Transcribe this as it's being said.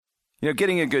You know,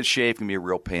 getting in good shape can be a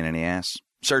real pain in the ass.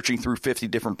 Searching through 50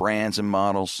 different brands and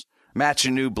models,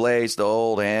 matching new blades to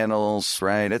old handles,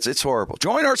 right? It's horrible.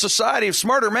 Join our society of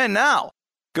smarter men now.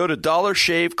 Go to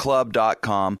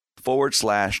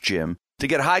dollarshaveclub.com/Jim to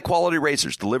get high-quality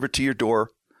razors delivered to your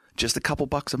door. Just a couple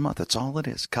bucks a month. That's all it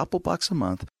is. Couple bucks a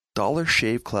month.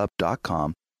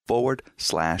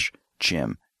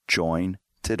 dollarshaveclub.com/Jim. Join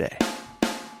today.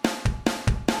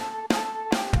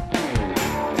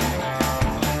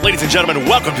 Ladies and gentlemen,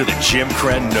 welcome to the Jim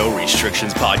Crenn No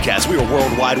Restrictions podcast. We are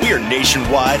worldwide. We are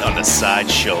nationwide on the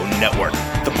Sideshow Network.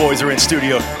 The boys are in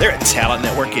studio. They're at Talent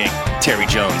Network Inc. Terry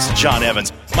Jones, John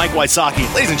Evans, Mike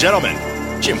Wysocki. Ladies and gentlemen,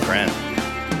 Jim Crenn.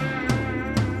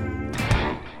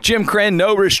 Jim Crenn,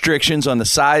 No Restrictions on the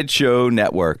Sideshow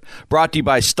Network. Brought to you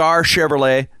by Star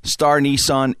Chevrolet, Star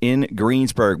Nissan in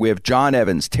Greensburg. We have John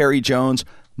Evans, Terry Jones,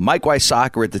 Mike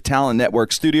Wysocki at the Talent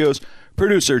Network studios.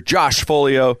 Producer Josh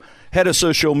Folio, head of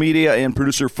social media and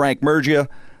producer Frank Mergia,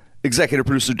 executive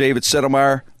producer David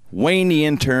Settlemeyer, Wayne the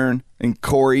intern, and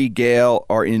Corey Gale,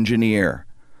 our engineer.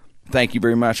 Thank you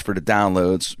very much for the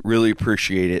downloads. Really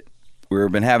appreciate it.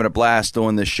 We've been having a blast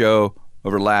doing this show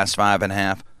over the last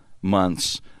 5.5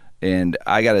 months. And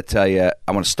I got to tell you,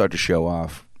 I want to start the show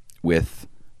off with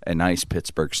a nice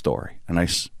Pittsburgh story, a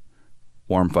nice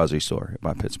warm, fuzzy story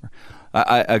about Pittsburgh.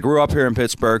 I grew up here in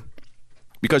Pittsburgh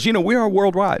because, you know, we are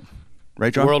worldwide.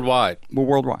 Right, John? Worldwide. We're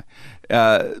worldwide.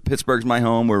 Pittsburgh's my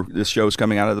home where this show is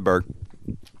coming out of the Burgh.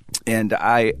 And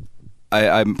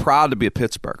I'm proud to be a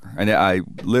Pittsburgher. And I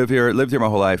lived here my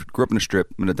whole life, grew up in the Strip.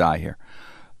 I'm going to die here.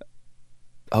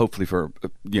 Hopefully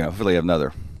hopefully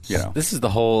another, This is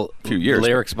the whole few years.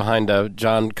 Lyrics behind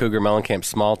John Cougar Mellencamp's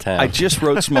Small Town. I just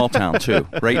wrote Small Town, too,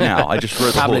 right now. I just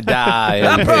wrote Probably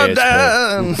die in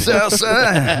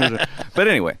Pittsburgh. But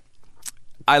anyway,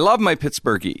 I love my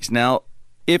Pittsburghese. Now,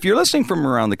 if you're listening from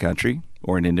around the country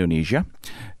or in Indonesia,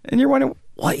 and you're wondering,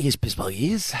 what is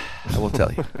Pittsburghese? I will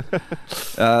tell you.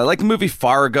 Like the movie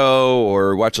Fargo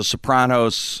or watch The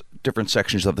Sopranos, different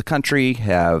sections of the country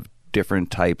have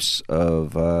different types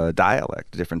of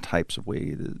dialect, different types of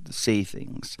way to say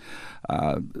things.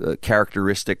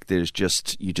 Characteristic that is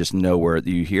you just know where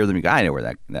you hear them. You go, I know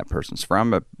where that person's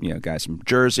from. A guy's from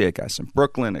Jersey, a guy's from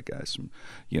Brooklyn, a guy's from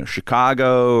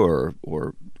Chicago or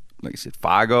like I said,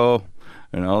 Fargo.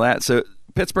 And all that. So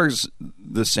Pittsburgh's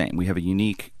the same. We have a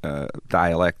unique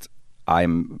dialect.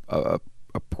 I'm a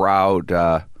proud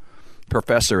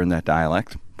professor in that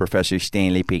dialect, Professor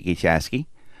Stanley Pikichaski.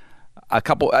 A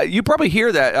couple. You probably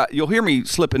hear that. You'll hear me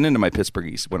slipping into my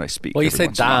Pittsburghese when I speak. Well, you say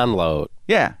download.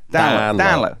 Yeah,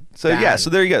 download. So so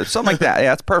there you go. Something like that. Yeah,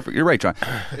 that's perfect. You're right, John.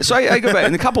 So I go back,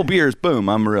 and a couple beers, boom,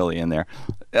 I'm really in there.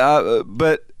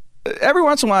 But every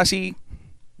once in a while I see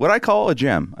what I call a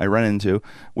gem I run into,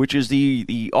 which is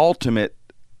the ultimate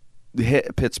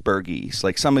Pittsburghese,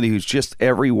 like somebody who's just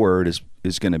every word is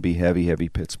going to be heavy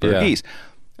Pittsburghese.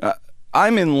 Yeah.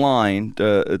 I'm in line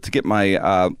to get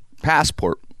my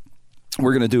passport.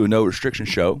 We're going to do a no restriction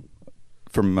show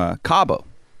from Cabo,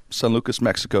 San Lucas,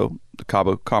 Mexico, the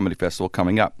Cabo Comedy Festival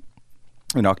coming up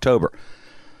in October.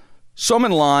 So I'm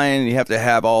in line. You have to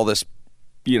have all this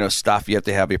stuff. You have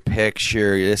to have your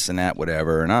picture, this and that,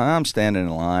 whatever. And I'm standing in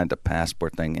line, the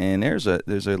passport thing, and there's a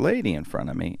lady in front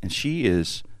of me, and she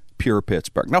is pure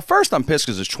Pittsburgh. Now, first I'm pissed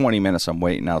because it's 20 minutes I'm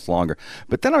waiting. Now it's longer.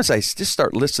 But then I just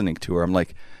start listening to her. I'm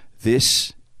like,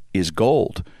 this is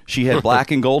gold. She had black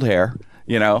and gold hair,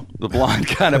 the blonde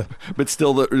kind of, but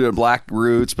still the black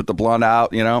roots, but the blonde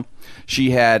out, She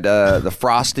had the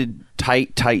frosted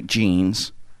tight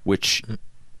jeans, which,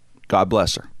 God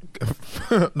bless her.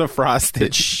 The frosted.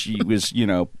 That she was,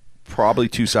 probably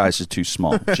 2 sizes too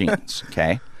small jeans,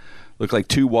 okay? Looked like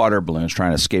 2 water balloons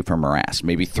trying to escape from her ass,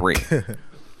 maybe 3.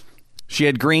 She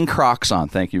had green Crocs on,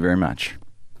 thank you very much,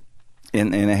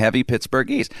 in a heavy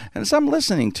Pittsburghese. And as I'm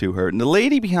listening to her, and the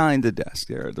lady behind the desk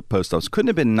there at the post office couldn't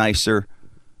have been nicer.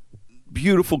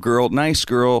 Beautiful girl, nice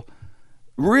girl,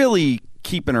 really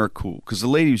keeping her cool because the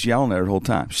lady was yelling at her the whole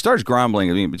time. She starts grumbling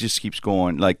at me, but just keeps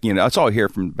going. That's all I hear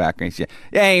from the background. She said,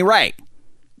 that ain't right.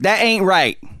 That ain't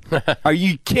right. Are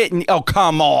you kidding? Oh,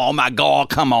 come on. Oh, my God,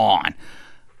 come on.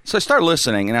 So I start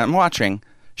listening, and I'm watching.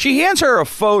 She hands her a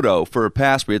photo for a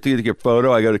passport. You have to get a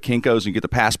photo. I go to Kinko's and get the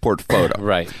passport photo.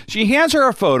 Right. She hands her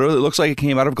a photo that looks like it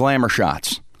came out of Glamour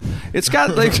Shots. It's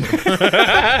got like she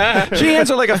hands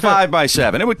her like a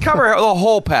 5x7. It would cover the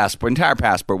whole passport, entire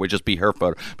passport would just be her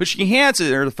photo. But she hands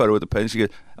her the photo with the pen. She goes,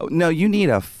 "Oh no, you need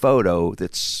a photo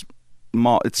that's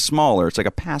small. It's smaller. It's like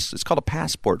It's called a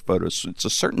passport photo. It's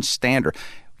a certain standard.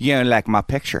 You don't like my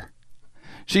picture."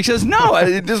 She says, "No,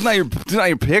 it's not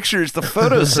your picture. It's the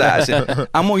photo size."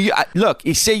 Look.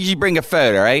 He said you bring a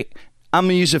photo, right? I'm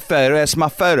going to use a photo. That's my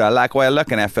photo. I like the way I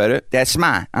look in that photo. That's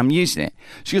mine. I'm using it.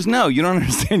 She goes, no, you don't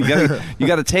understand. You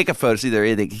got to take a photo. See, there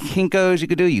are the Kinkos you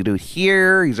could do. You can do it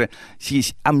here.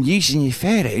 I'm using your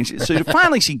photo. So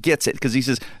finally she gets it because she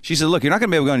says, look, you're not going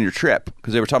to be able to go on your trip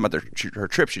because they were talking about her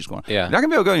trip she's going. Yeah. You're not going to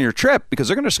be able to go on your trip because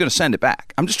they're just going to send it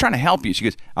back. I'm just trying to help you. She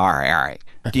goes, all right.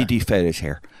 Do you do photos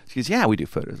here? She goes, yeah, we do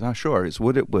photos. Oh, sure.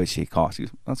 What she cost? She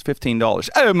goes, that's $15.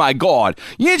 Oh, my God.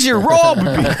 You just robbed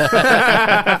me.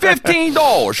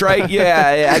 $15, right?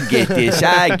 Yeah, I get this.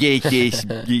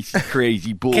 This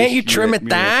crazy bullshit. Can't you trim it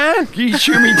down? Can you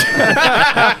trim it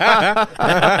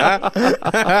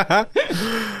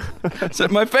down? So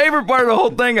my favorite part of the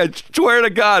whole thing, I swear to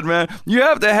God, man, you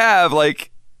have to have, like,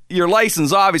 your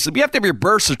license, obviously, but you have to have your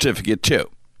birth certificate, too.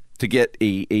 To get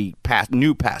a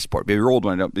new passport. Maybe your old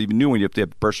one, even new one, you have to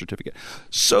have a birth certificate.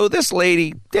 So this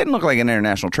lady didn't look like an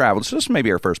international traveler. So this may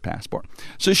be her first passport.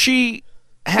 So she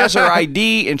has her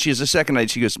ID, and she has a second ID.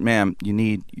 She goes, ma'am, you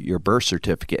need your birth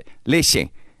certificate. Listen,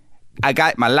 I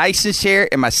got my license here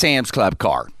and my Sam's Club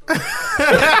card.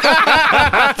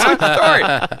 That's the story.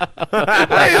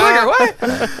 Hey, look at what? 2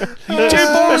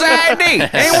 forms of ID.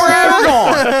 Ain't where I ever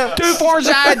gone. 2 forms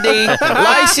of ID,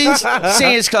 license,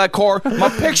 Sam's Club card. My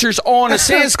picture's on the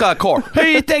Sam's Club card. Who do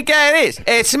you think that is?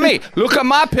 It's me. Look at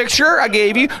my picture I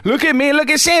gave you. Look at me. Look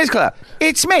at Sam's Club.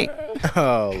 It's me.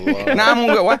 Oh, Lord. Now I'm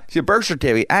gonna go. What? It's your birth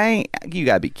certificate. You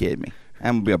gotta be kidding me.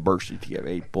 I'm gonna be a birth certificate.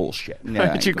 Hey, bullshit. No, Why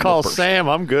don't you call Sam?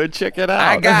 I'm good. Check it out.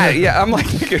 I got it. Yeah, I'm like,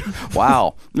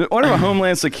 wow. What if a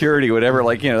Homeland Security would ever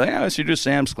I should do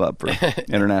Sam's Club for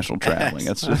international traveling?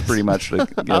 That's just pretty much like.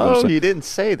 You didn't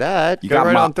say that. You Go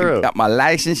right on through. Got my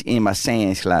license and my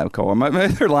Sam's Club card. My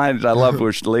other line that I love,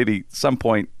 which the lady at some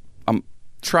point, I'm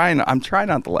trying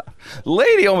not to laugh. The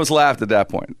lady almost laughed at that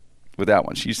point. With that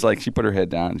one, she's like, she put her head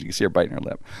down. You can see her biting her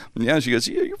lip. And she goes,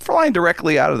 "You're flying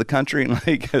directly out of the country," and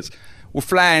like goes, "We're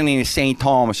flying into St.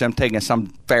 Thomas. I'm taking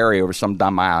some ferry over some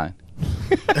dumb island."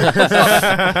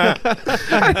 I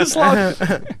just love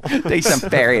it. Take some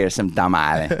ferry or some dumb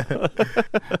island.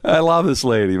 I love this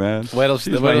lady, man. She's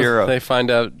my hero. They find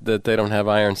out that they don't have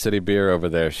Iron City beer over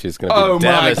there. She's going to be Oh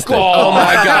devastated. oh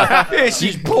my God! This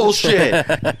is bullshit.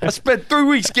 I spent 3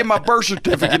 weeks getting my birth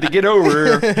certificate to get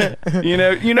over here.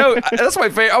 You know. That's my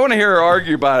favorite. I want to hear her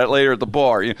argue about it later at the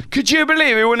bar. Could you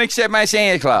believe it wouldn't accept my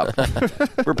Santa Club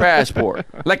for passport?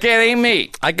 Like that ain't me.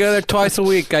 I go there twice a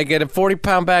week. I get a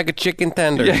 40-pound bag of chicken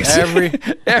tenders every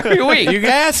week. You can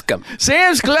ask them.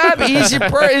 Sam's Club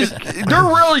they're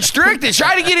really strict.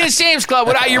 Try to get in Sam's Club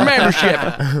without your membership.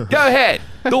 Go ahead.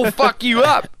 They'll fuck you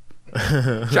up.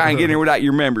 Try and get in without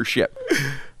your membership.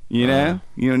 You know?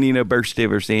 You don't need no birth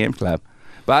certificate or Sam's Club.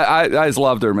 But I just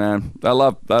loved her, man. I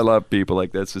love people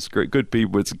like that. It's just great. Good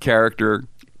people. It's a character.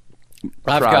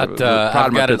 I've got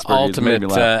an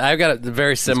ultimate. I've got a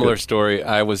very similar story.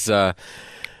 I was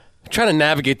trying to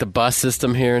navigate the bus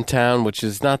system here in town, which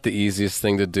is not the easiest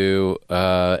thing to do.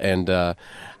 And I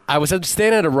was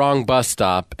staying at a wrong bus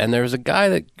stop, and there was a guy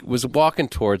that was walking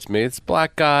towards me. It's a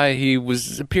black guy. He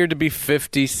appeared to be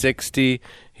 50, 60.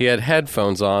 He had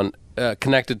headphones on.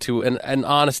 Connected to an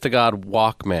honest-to-God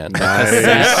Walkman. Nice.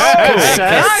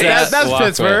 That's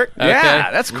Pittsburgh. Okay.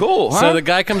 Yeah, that's cool. Huh? So the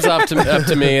guy comes up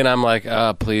to me, and I'm like,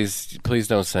 please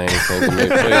don't say anything to me.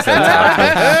 Please don't talk to me.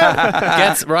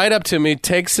 Gets right up to me,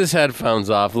 takes his headphones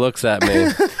off, looks at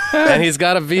me, and he's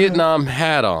got a Vietnam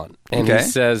hat on. And he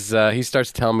says, he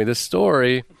starts telling me this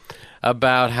story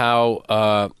about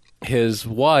how his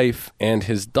wife and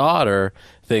his daughter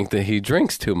think that he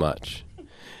drinks too much.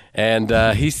 And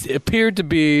he appeared to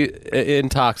be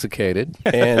intoxicated,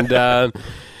 and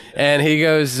he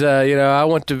goes, I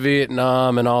went to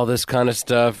Vietnam and all this kind of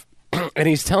stuff, and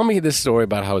he's telling me this story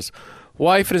about how his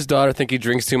wife and his daughter think he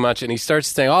drinks too much, and he starts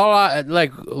saying,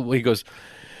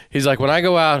 he's like, when I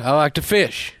go out, I like to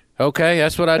fish. Okay,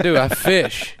 that's what I do. I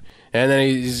fish. And then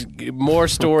he's more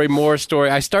story.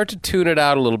 I start to tune it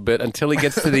out a little bit until he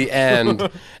gets to the end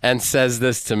and says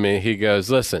this to me. He goes,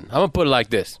 listen, I'm going to put it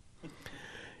like this.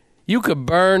 You could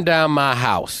burn down my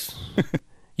house.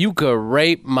 You could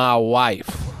rape my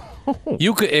wife.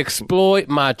 You could exploit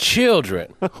my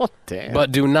children. Oh, damn.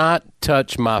 But do not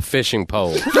touch my fishing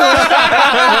pole. and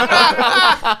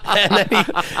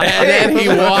then he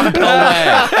walked away.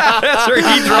 That's where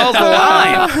he draws the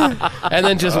line. And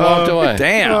then just walked away.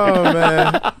 Damn. Oh,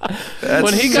 man.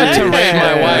 When he got to rape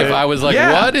my wife, I was like,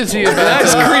 what is he about?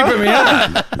 That's creeping me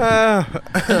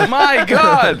out. My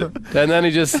God. And then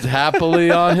he just happily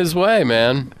on his way,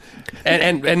 man.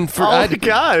 And for my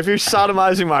God, if you're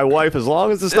sodomizing my wife, as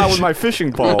long as it's not with my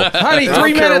fishing pole. Honey,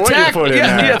 3 men attacked me.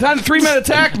 Yeah, honey, 3 men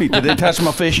attacked me. Did they touch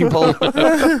my fishing pole?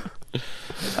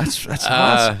 That's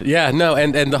awesome. Yeah, no,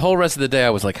 and the whole rest of the day I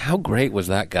was like, how great was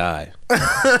that guy?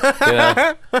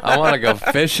 I want to go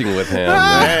fishing with him.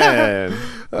 Man.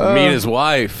 Meet his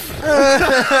wife. See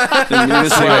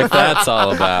what that's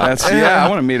all about. I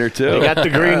want to meet her too. You got the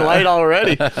green light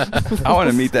already. I want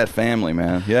to meet that family,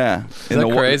 man. Yeah. Is that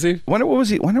crazy? Wonder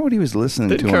what he was listening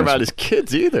to. Didn't care about his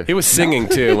kids either. He was singing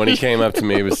too when he came up to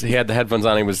me. He had the headphones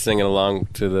on. He was singing along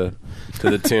to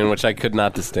the tune, which I could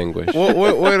not distinguish.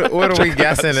 What are we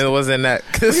guessing? It wasn't that.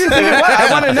 I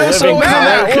want to know. Living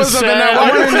color. What was up in that I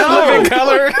want to know. Living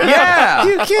color. Yeah.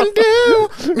 You can do.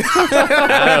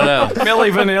 I don't know.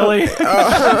 Milli Vanilli.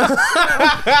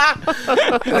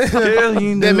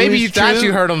 Then maybe you thought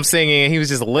you heard him singing, and he was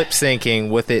just lip syncing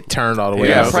with it turned all the way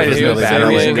Yeah, up. probably He was no singing.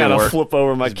 battery. I got to flip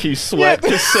over my Keith Sweat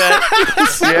cassette.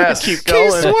 Yes. Keep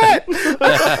going. Sweat.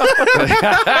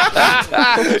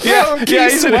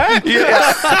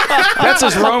 That's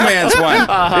his romance one.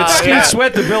 It's Keith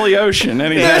Sweat to Billy Ocean.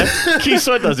 Keith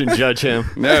Sweat doesn't judge him.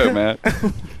 No, man.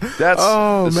 That's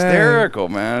hysterical,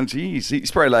 man. Jeez,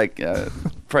 he's probably like,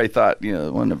 probably thought,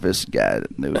 one of this guy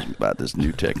that knows about this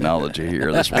new technology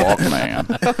here, this Walkman,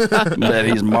 that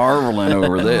he's marveling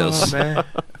over this.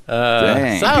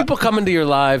 Dang. Some people come into your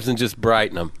lives and just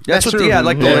brighten them. That's what,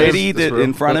 like the lady that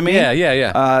in front of me.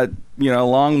 Yeah.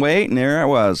 Long wait, and there I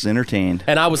was, entertained.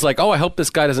 And I was like, I hope this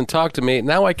guy doesn't talk to me.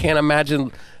 Now I can't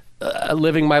imagine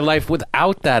living my life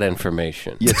without that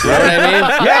information. You know what I mean?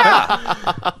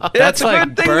 Yeah. That's a like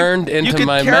good thing. burned into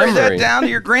my You could carry memory. that down to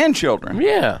your grandchildren.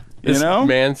 Yeah. This know?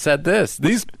 man said this.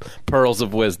 These pearls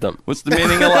of wisdom. What's the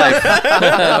meaning of life?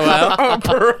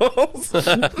 Pearls.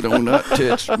 Do not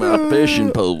touch my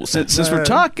fishing pole. Since we're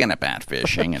talking about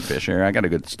fishing and fisher, I got a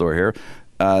good story here.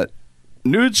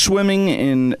 Nude swimming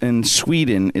in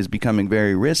Sweden is becoming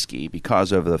very risky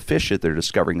because of the fish that they're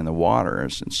discovering in the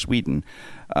waters in Sweden.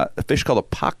 A fish called a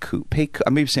pacu. I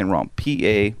may be saying it wrong.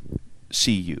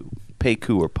 P-A-C-U.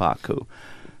 Pacu or pacu.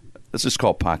 Let's just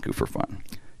call it pacu for fun.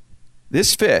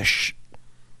 This fish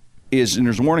is, and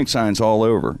there's warning signs all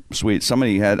over Sweden.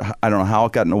 Somebody had, I don't know how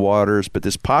it got in the waters, but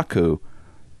this pacu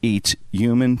eats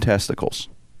human testicles.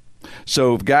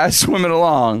 So if guys swimming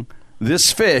along,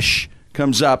 this fish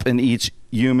comes up and eats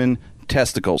human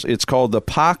testicles. It's called the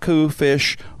pacu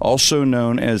fish, also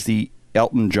known as the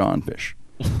Elton John fish.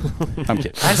 I'm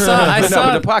kidding. I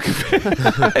saw the pacu fish.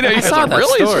 I know you saw that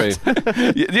story.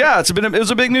 Yeah, it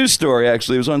was a big news story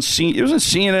actually. It was on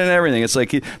CNN and everything. It's like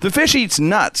the fish eats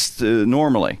nuts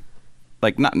normally,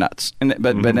 like not nuts,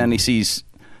 but then he sees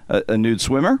a nude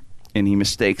swimmer and he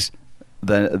mistakes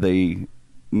the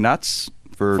nuts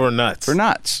for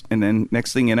nuts, and then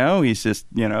next thing you know, he's just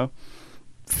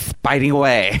biting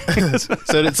away.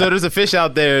 So there's a fish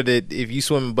out there that if you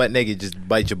swim butt naked, just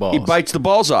bite your balls. He bites the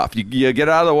balls off. You get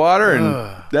out of the water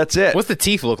and that's it. What's the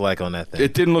teeth look like on that thing?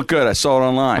 It didn't look good. I saw it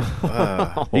online.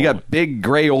 He got big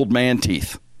gray old man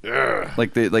teeth,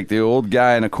 like the old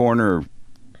guy in a corner,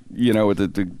 with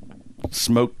the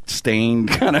smoke stained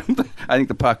kind of. I think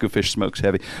the pacu fish smokes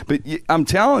heavy, but I'm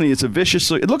telling you, it's a vicious.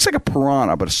 It looks like a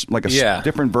piranha, but it's like a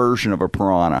different version of a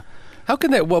piranha. How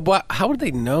can they? How would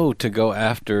they know to go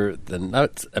after the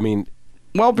nuts? I mean,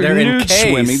 well, they're nude encased.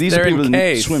 swimming. These They're are people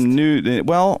encased. that swim nude.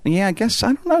 Well, yeah, I guess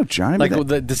I don't know, Johnny. Like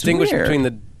distinguish between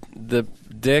the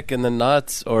dick and the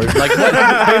nuts, or like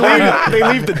they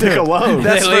leave the dick alone.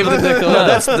 They leave the dick alone.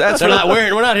 That's They're not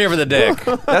weird. We're not here for the dick.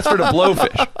 That's for the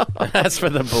blowfish. That's for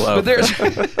the blow. But there's.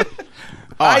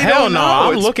 Oh, hell no. I'm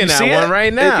It's- looking you at see one it?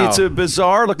 right now. It's a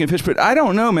bizarre looking fish, but I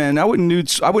don't know, man. I would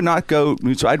not go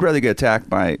nude. So I'd rather get attacked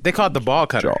by They call it the ball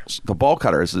cutter. jaws. The ball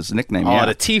cutter is his nickname. Oh, yeah.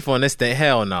 the teeth on this thing.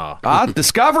 Hell no.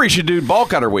 Discovery should do ball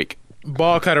cutter week.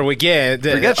 Ball cutter week. Yeah.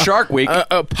 Forget Shark Week.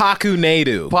 Pacu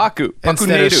Nadu. Pacu.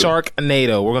 Instead of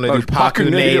Sharknado, we're going to do Pacu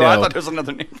Nado. I thought there was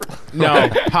another name for it. No,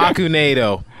 Pacu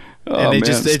Nado. Oh, And they man.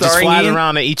 just Starring fly Ian?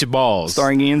 around and eat your balls.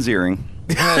 Starring Ian Ziering.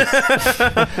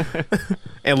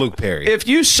 And Luke Perry. If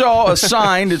you saw a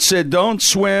sign that said "Don't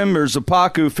swim," there's a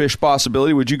pacu fish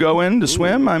possibility. Would you go in to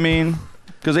swim? I mean,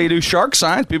 because they do shark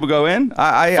signs, people go in.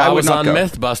 I I would was not on go.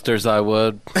 MythBusters, I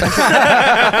would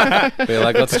be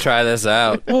like, let's try this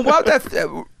out. Well,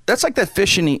 that's like that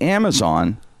fish in the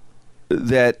Amazon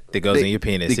that goes in your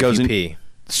penis It goes if you in, pee.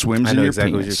 Swims I in know your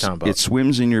exactly what penis. you're talking about. It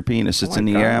swims in your penis. It's in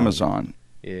the Amazon.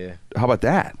 Yeah. How about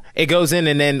that? It goes in,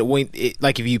 and then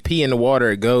like if you pee in the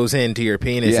water, it goes into your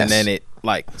penis, Yes. and then it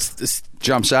like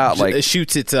jumps out like it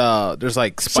shoots its there's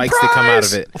like spikes that come out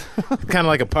of it, kind of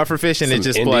like a puffer fish, and it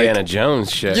just Indiana like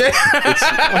Jones shit. Yeah.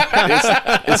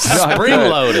 it's not Spring good.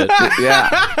 loaded.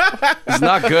 Yeah, it's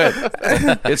not good.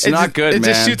 It's not good, It man.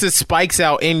 just shoots its spikes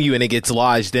out in you, and it gets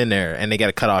lodged in there, and they got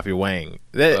to cut off your wing.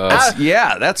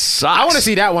 Yeah, that sucks. I want to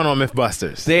see that one on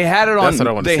MythBusters. They had it on. That's what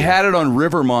I wanna They see. had it on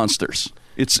River Monsters.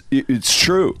 It's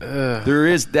true. There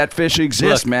is that fish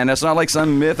exists, Look. man. That's not like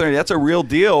some myth or that's a real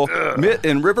deal. Myth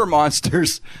in River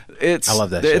Monsters. I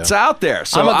love that It's show. out there.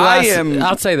 So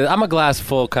I'll say that I'm a glass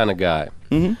full kind of guy.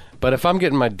 Mm-hmm. But if I'm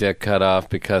getting my dick cut off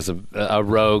because of a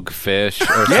rogue fish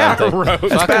or Yeah, something, bad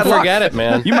fucking luck. forget it,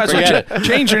 man. You might as well Forget it.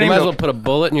 change your You name might as to- well put a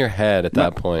bullet in your head at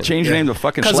that point. change your name to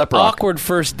fucking Because Schleprock. awkward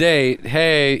first date,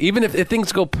 hey, even if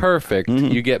things go perfect, Mm-hmm.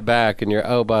 you get back and you're,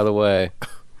 oh, by the way,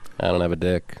 I don't have a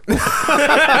dick.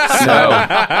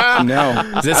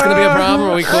 No. Is this going to be a problem?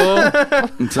 Are we cool?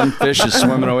 And some fish is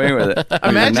swimming away with it.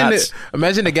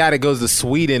 Imagine the guy that goes to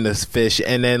Sweden to fish,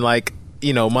 and then like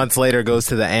months later goes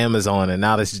to the Amazon, and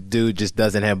now this dude just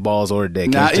doesn't have balls or a dick.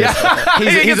 Nah, He's just- He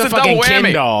he's gets a a fucking double whammy.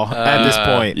 Ken doll at this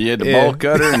point. You had the Yeah. bolt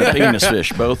cutter and the penis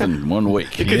fish both in 1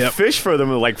 week. You could fish for them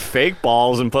with like fake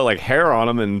balls and put like hair on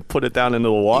them and put it down into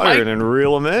the water Mike, and then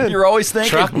reel them in. You're always thinking.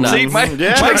 Truck nuts. See, Mike's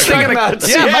truck thinking. nuts.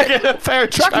 Yeah, Yeah, Mike, get a pair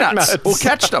of truck nuts. We'll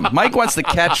catch them. Mike wants to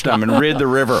catch them and rid the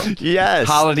river. Yes.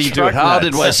 How did he do truck it? How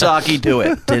did nuts. Wasaki do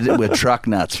it? Did it with truck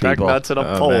nuts, Truck people. nuts and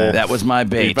a pole. man. That was my You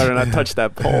bait. better not touch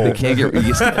that pole. You can't get.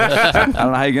 I don't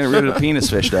know how you're gonna get rid of the penis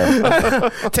fish though.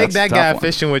 Take That's that a tough guy one.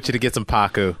 fishing with you to get some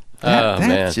paku. Oh, man.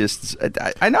 That's just.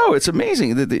 I know it's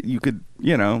amazing that you could.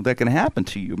 That can happen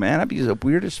to you, man. That'd be the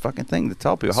weirdest fucking thing to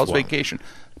tell people. How's vacation?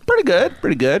 Pretty good.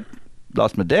 Pretty good.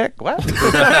 Lost my dick. What?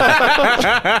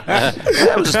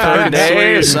 That was a third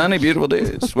day. A sunny, beautiful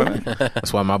day. Swimming.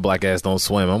 That's why my black ass don't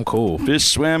swim. I'm cool. Fish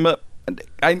swam up.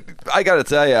 I got to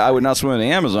tell you, I would not swim in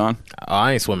the Amazon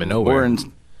I ain't swimming nowhere. or in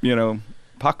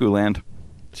Paku land.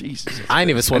 Jesus. I ain't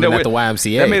even swimming at the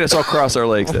YMCA. That made us all cross our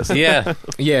legs. This. Yeah.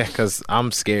 Yeah, because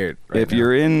I'm scared. Right If now.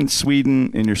 you're in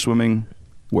Sweden and you're swimming,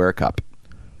 wear a cup.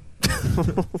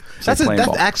 that's playing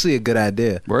ball. actually a good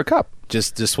idea. Wear a cup.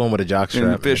 Just swim with a jock strap.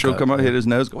 And the fish will and a come cup. up, hit his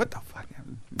nose, go, what the fuck?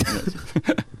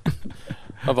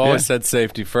 I've always said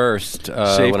safety first when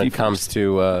Safety it comes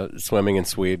to swimming in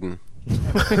Sweden.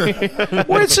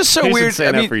 Well, it's just so He's been weird.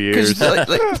 saying that for 'cause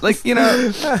years. like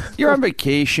you're on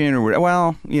vacation or whatever.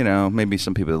 Well, maybe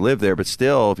some people that live there, but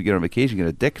still, if you get on vacation, you get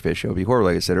a dick fish. It would be horrible,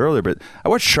 like I said earlier. But I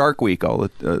watched Shark Week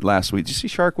last week. Did you see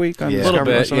Shark Week? On Yeah. A little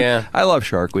Discovery or bit, something? yeah. I love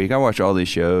Shark Week. I watch all these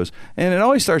shows, and it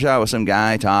always starts out with some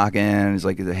guy talking. It's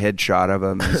like a headshot of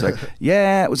him. And it's like,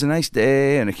 yeah, it was a nice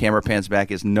day, and the camera pans back.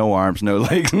 He has no arms, no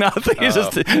legs, nothing. He's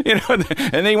just,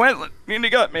 and they went and he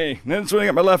got me. And then so I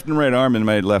got my left and right arm and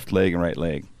my left leg and right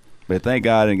leg. But thank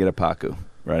God I didn't get a Paku.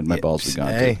 Right, my balls were gone.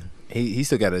 Hey, he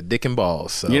still got a dick and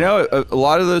balls. So. A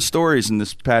lot of those stories in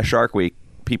this past Shark Week,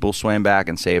 people swam back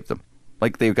and saved them.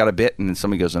 Like they've got a bit, and then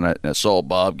somebody goes, and I saw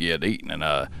Bob get eaten, and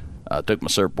I took my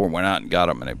surfboard, went out and got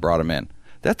him, and they brought him in.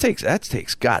 That takes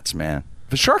guts, man.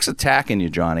 If a shark's attacking you,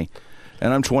 Johnny,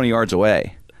 and I'm 20 yards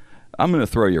away, I'm going to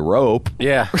throw you a rope.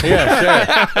 Yeah, sure.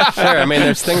 Sure. I mean,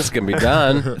 there's things that can be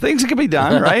done. Things can be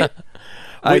done, right?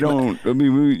 I don't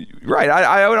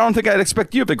think I'd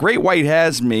expect you. If the great white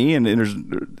has me, and there's,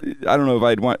 I don't know if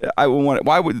I would want.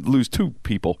 Why would lose two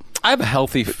people? I have a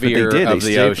healthy they fear did. of They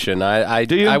the saved- ocean. I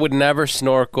Do you? I would never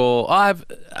snorkel.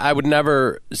 I would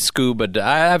never scuba.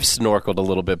 I've snorkeled a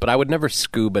little bit, but I would never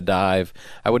scuba dive.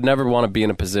 I would never want to be in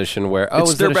a position where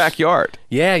It's is their it a backyard.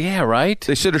 Yeah, right.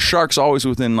 They said a shark's always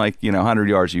within 100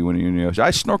 yards of you when you're in the ocean. I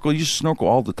used to snorkel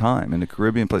all the time in the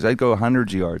Caribbean place. I'd go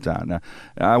hundreds of yards out. Now,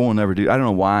 I won't never do. I don't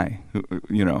know why.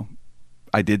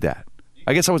 I did that.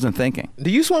 I guess I wasn't thinking.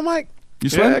 Do you swim, Mike? You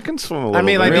swim? Yeah, I can swim a little I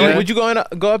mean, like, bit. would you go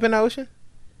up in the ocean?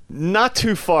 Not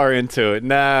too far into it.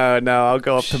 No, I'll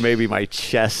go up to maybe my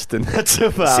chest, and that's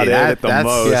about See, it at the that's-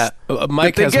 most. Yeah,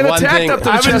 Mike they has get one attacked thing. up to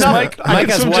the chest, Mike. Mike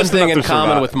has swim one just thing enough in to common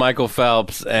survive. with Michael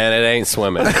Phelps, and it ain't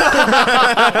swimming.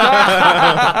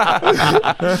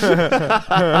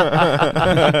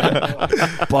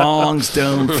 Bongs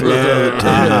don't float.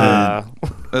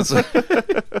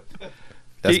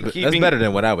 That's better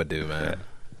than what I would do, man.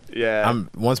 Yeah.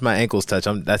 Once my ankles touch,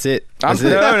 that's it. I'm That's it.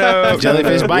 no. If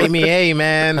jellyfish bite me, hey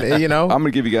man, I'm going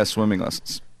to give you guys swimming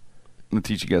lessons. I'm going to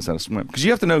teach you guys how to swim. Because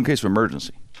you have to know in case of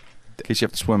emergency. In case you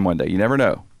have to swim one day. You never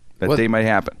know. That What? day might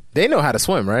happen. They know how to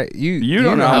swim, right? You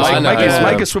don't know. how to Mike, swim.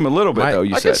 Mike can swim a little bit, Mike- though,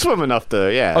 you I said. can swim enough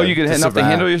to, yeah. Oh, you can enough to survive.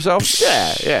 handle yourself?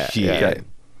 Yeah. Okay. In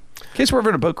case we're ever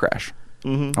in a boat crash.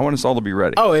 I want us all to be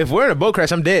ready. Oh, if we're in a boat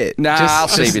crash, I'm dead. Nah, I'll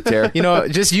save you, Terry. You know,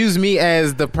 just use me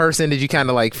as the person that you kind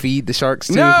of like feed the sharks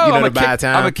to. No, you know, I'm to buy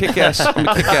time. I'm a kick-ass swimmer.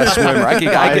 I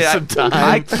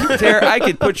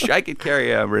could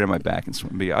carry right on my back and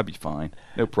swim. I'd be fine.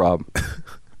 No problem.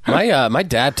 My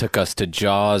dad took us to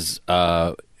Jaws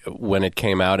when it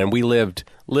came out, and we lived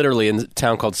literally in a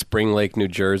town called Spring Lake, New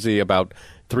Jersey, about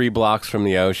 3 blocks from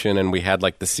the ocean, and we had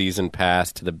like the season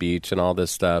pass to the beach and all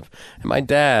this stuff. And my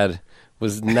dad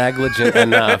was negligent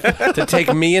enough to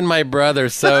take me and my brother.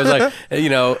 So it was like, you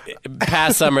know,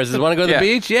 past summers, want to go to the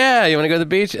beach? Yeah, you want to go to the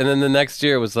beach? And then the next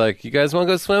year it was like, you guys want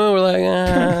to go swimming? We're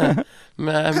like,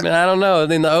 I don't know.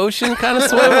 In the ocean kind of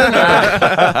swimming?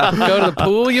 Go to the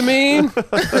pool, you mean?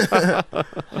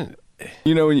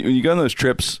 You know, when you go on those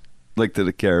trips, like to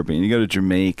the Caribbean, you go to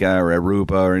Jamaica or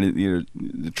Aruba or any, you know,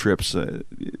 the trips,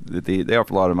 they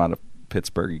offer a lot of them out of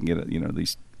Pittsburgh. You can get, you know,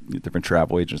 these different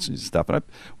travel agencies and stuff. And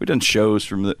we've done shows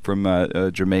from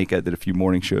Jamaica. I did a few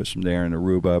morning shows from there in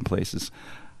Aruba and places.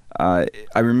 I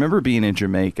remember being in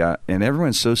Jamaica, and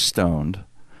everyone's so stoned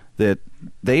that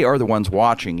they are the ones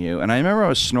watching you. And I remember I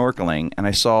was snorkeling, and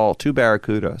I saw 2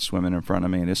 barracuda swimming in front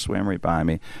of me, and they swam right by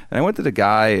me. And I went to the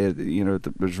guy, you know,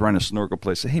 that was running a snorkel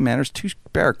place. I said, "Hey, man, there's 2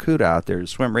 barracuda out there that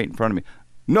swim right in front of me."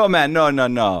 "No, man,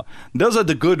 no. Those are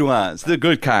the good ones, the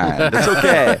good kind. It's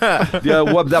okay.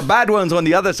 The bad ones on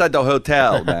the other side of the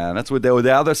hotel, man. That's what they were,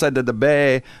 the other side of the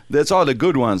bay. That's all the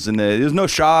good ones. And there's no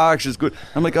sharks. It's good."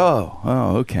 I'm like, oh,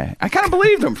 okay. I kind of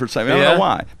believed them for a second. I don't know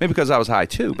why. Maybe because I was high,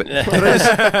 too. But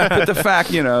the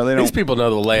fact, you know, they don't. These people know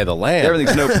the lay of the land.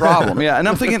 Everything's no problem. Yeah, and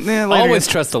I'm thinking, always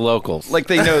trust the locals. Like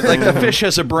they know, like the fish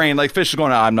has a brain. Like fish is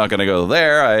going, "I'm not going to go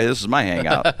there. This is my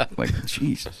hangout." Like,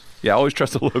 Jesus. Yeah, always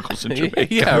trust the locals in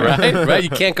Jamaica. Yeah, right. You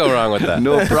can't go wrong with that.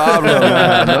 No problem,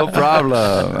 man. No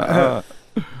problem.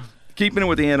 Keeping it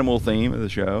with the animal theme of the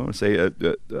show, say a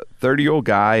 30-year-old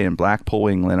guy in Blackpool,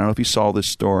 England. I don't know if you saw this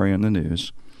story on the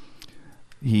news.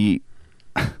 He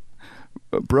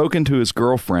broke into his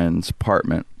girlfriend's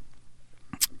apartment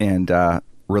and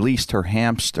released her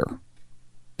hamster.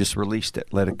 Just released it,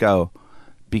 let it go,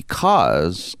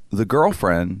 because the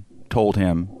girlfriend told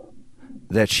him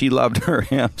that she loved her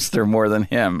hamster more than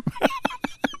him.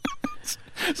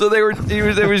 So he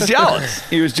was jealous.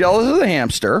 He was jealous of the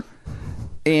hamster,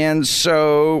 and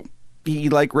so he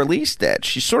like released it.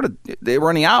 They were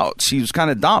running out. She was kind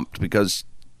of dumped because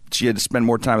she had to spend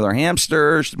more time with her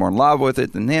hamster. She's more in love with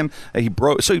it than him. He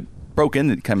broke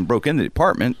into the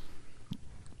apartment,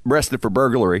 arrested for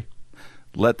burglary,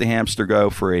 let the hamster go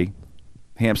free.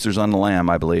 Hamster's on the lam,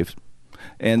 I believe,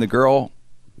 and the girl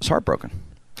was heartbroken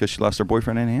because she lost her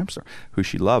boyfriend and hamster, who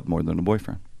she loved more than the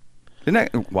boyfriend. Isn't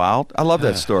that wild? I love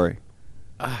that story.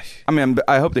 I mean,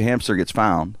 I hope the hamster gets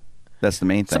found. That's the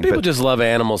main thing. Some people just love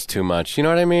animals too much. You know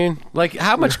what I mean? Like,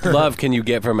 how much love can you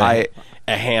get from a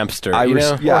hamster?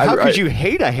 How could you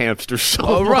hate a hamster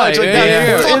so much? Right. Like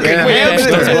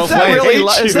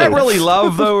Is that really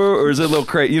love, though, or is it a little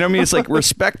crazy? You know what I mean? It's like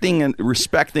respecting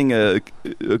a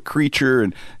creature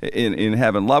and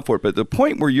having love for it. But the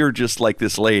point where you're just like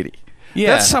this lady.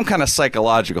 Yeah. That's some kind of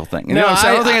psychological thing. You know what I'm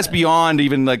saying? I don't think it's beyond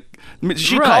even like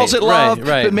she calls it love,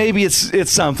 but maybe it's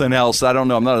something else. I don't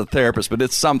know. I'm not a therapist, but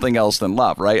it's something else than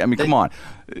love, right? I mean, come on.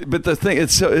 But the thing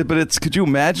could you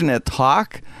imagine that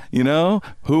talk? You know,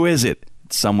 who is it?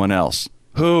 It's someone else.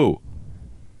 Who?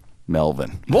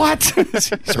 Melvin. What?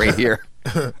 He's right here.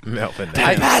 Melvin.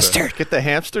 That bastard. Get the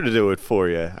hamster to do it for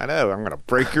you. I know. I'm going to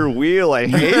break your wheel. I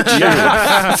hate you.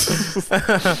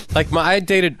 Like I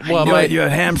dated. Well, you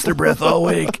had hamster breath all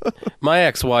week. My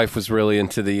ex-wife was really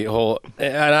into the whole,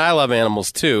 and I love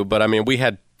animals too. But I mean, we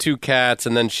had 2 cats,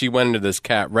 and then she went into this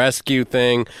cat rescue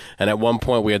thing. And at one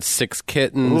point, we had 6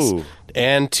 kittens. Ooh.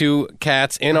 And 2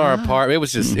 cats in our apartment. It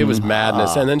was just, it was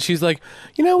madness. And then she's like,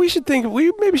 you know, we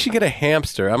maybe should get a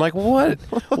hamster. I'm like, what?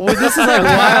 Well, this is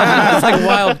like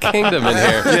wild kingdom in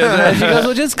here. And she goes,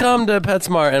 well, just come to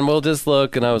PetSmart and we'll just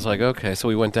look. And I was like, okay. So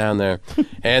we went down there,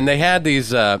 and they had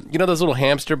these, you know, those little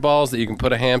hamster balls that you can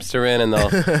put a hamster in, and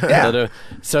they'll.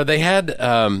 So they had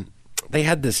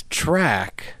this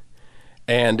track.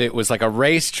 And it was like a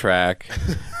racetrack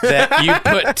that you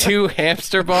put 2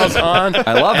 hamster balls on.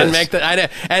 I love it.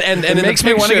 And it makes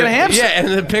me want to get a hamster. Yeah, and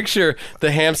in the picture, the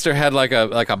hamster had like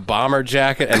a bomber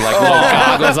jacket and like little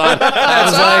goggles on. I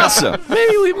was like, awesome.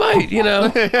 Maybe we might, you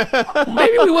know,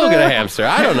 maybe we will get a hamster.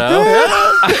 I don't know.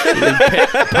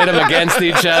 Pit them against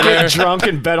each other. Get drunk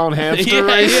and bet on hamster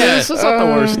races. Yeah. That's not the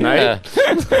worst night.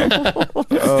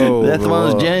 That's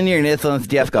one's Junior and this one's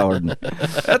Jeff Gordon.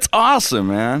 That's awesome,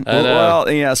 man. Well,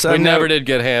 yeah. So we never did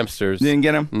get hamsters. Didn't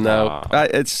get them? No.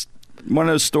 It's one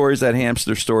of those stories, that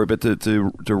hamster story. But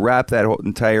to wrap that whole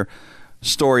entire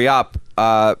story up.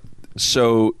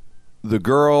 So the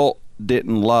girl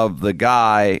didn't love the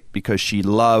guy because she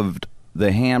loved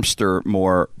the hamster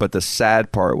more, but the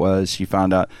sad part was she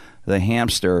found out the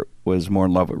hamster was more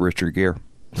in love with Richard Gere.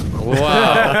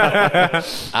 Wow.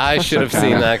 I should have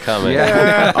seen that coming.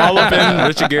 Yeah. All up in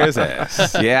Richard Gere's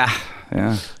ass. Yeah.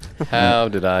 How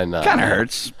did I not? Kind of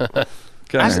hurts.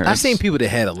 I've seen people that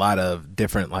had a lot of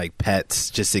different like pets,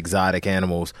 just exotic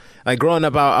animals. Like growing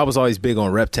up, I was always big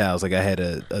on reptiles. Like I had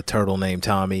a turtle named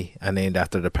Tommy. I named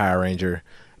after the Power Ranger.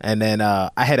 And then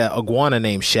I had an iguana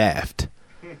named Shaft.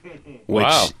 Which,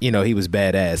 wow. He was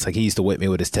badass. Like he used to whip me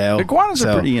with his tail. Iguanas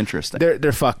are pretty interesting.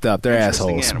 They're fucked up. They're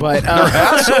assholes. Animals.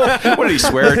 But what did he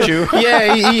swear at you?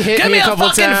 Yeah, he hit me a couple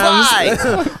times.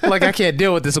 Fly. Like I can't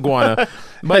deal with this iguana.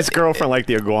 But his girlfriend liked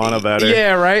the iguana better.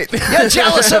 Yeah, right. You're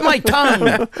jealous of my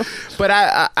tongue. But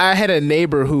I had a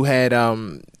neighbor who had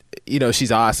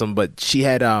she's awesome, but she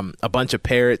had a bunch of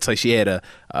parrots. Like she had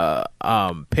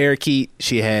a parakeet.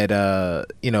 She had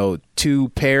 2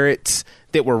 parrots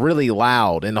that were really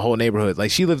loud in the whole neighborhood.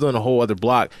 Like she lived on a whole other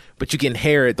block, but you can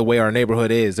hear it the way our neighborhood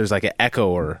is. There's like an echo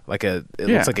or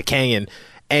looks like a canyon,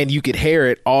 and you could hear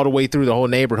it all the way through the whole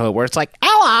neighborhood where it's like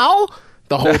ow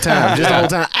the whole time, just the whole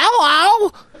time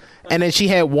ow. And then she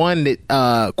had one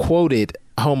that quoted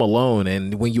Home Alone,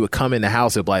 and when you would come in the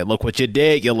house, it'd be like, "Look what you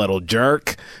did, you little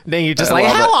jerk." And then you're just like,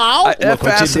 "Hello." That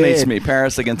fascinates me.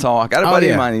 Parrots that can talk. I had a buddy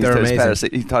of mine. He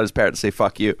taught his parrot to say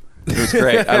 "fuck you." It was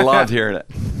great. I loved hearing it.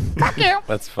 Fuck you.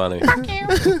 That's funny. Fuck you.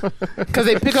 Because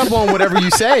they pick up on whatever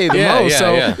you say the most.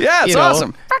 Yeah, it's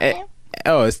awesome. Fuck you.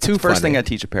 Oh, it's too First funny. thing I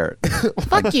teach a parrot.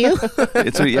 Fuck you.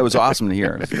 It was awesome to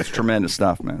hear. It's tremendous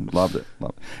stuff, man. Loved it.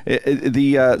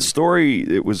 The story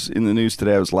that was in the news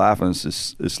today, I was laughing.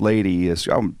 This lady,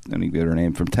 I'm going to get her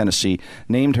name, from Tennessee,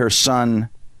 named her son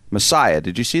Messiah.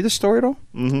 Did you see this story at all?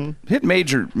 Mm-hmm. Hit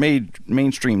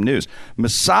mainstream news.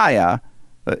 Messiah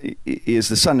is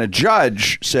the son. A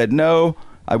judge said, no,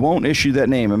 I won't issue that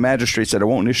name. A magistrate said, I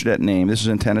won't issue that name. This is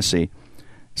in Tennessee.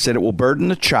 Said it will burden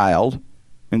the child.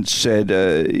 And said,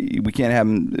 we can't have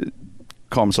him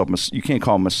call himself, you can't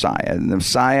call him Messiah. And the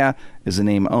Messiah is a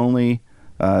name only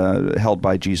held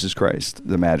by Jesus Christ,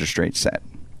 the magistrate said.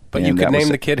 But you could name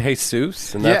the kid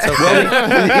Jesus, and that's okay.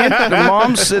 Well, the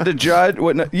mom said to judge,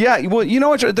 well, you know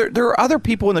what? There are other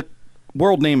people in the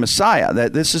world named Messiah.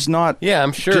 That this is not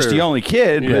I'm sure. just the only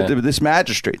kid. Yeah. But this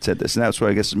magistrate said this, and that's why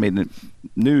I guess it made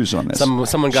news on this.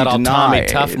 Someone got She all denied.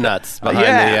 Tommy Toughnutts behind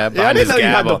Yeah. behind I his didn't know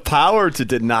you had the gavel. power to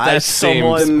deny That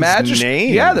someone's seems-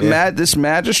 name. This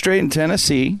magistrate in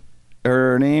Tennessee,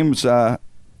 her name's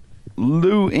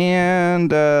Lou Ann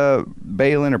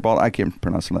Balin or Ballin. I can't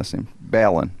pronounce her last name.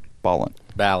 Ballin. Ballin.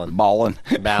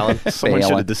 Someone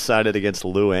should have decided against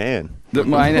Lou Ann.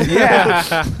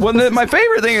 Yeah. Well, my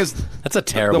favorite thing is That's a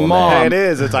terrible The mom. Hey, name. it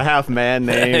is. It's a half man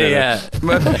name. and Yeah.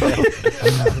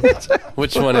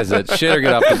 Which one is it? Shit or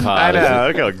get off the pod? I know.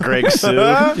 Look at Greg Sue.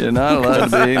 you're not allowed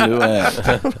to be Lou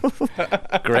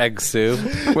Ann. Greg Sue.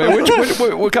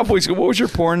 Wait, what couple weeks ago? What was your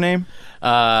porn name?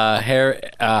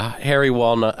 Harry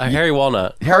Walnut. Harry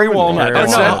Walnut. Herman Walnut.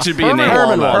 That should be a name.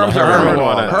 Herman Walnut. Herman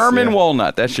Walnut. Yes, Herman yeah.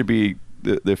 Walnut. That should be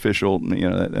the official.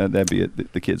 That'd be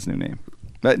the kid's new name.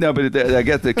 No, but I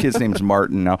get the kid's name's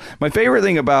Martin now. My favorite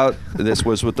thing about this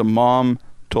was what the mom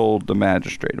told the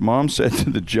magistrate. The mom said to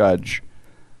the judge,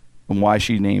 and why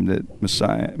she named it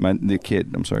Messiah. The kid,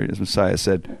 I'm sorry, Messiah,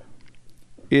 said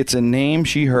it's a name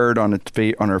she heard on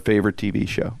her favorite TV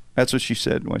show. That's what she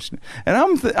said. And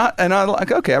I'm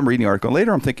like, okay, I'm reading the article.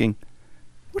 Later, I'm thinking,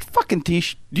 what fucking do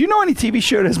you know any TV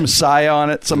show that has Messiah on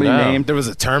it? Somebody No. named. There was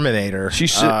a Terminator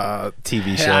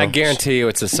TV show. I guarantee you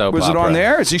it's a soap Was it opera. on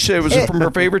there? She said it was from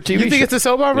her favorite TV show. You think it's a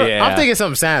soap opera? Yeah. I'm thinking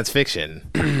some science fiction.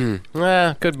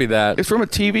 Could be that. It's from a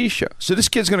TV show. So this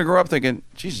kid's going to grow up thinking,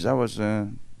 Jesus, I was a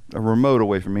remote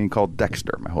away from being called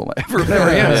Dexter my whole life.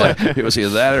 It's like, it was either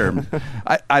that or...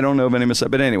 I don't know of any Messiah.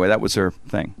 But anyway, that was her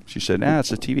thing. She said,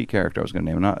 it's a TV character I was going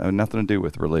to name. Nothing to do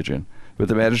with religion. But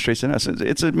the magistrate said,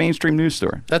 it's a mainstream news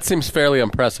story. That seems fairly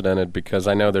unprecedented because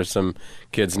I know there's some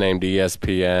kids named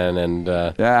ESPN and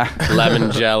lemon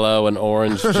Jello and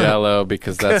orange Jello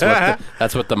because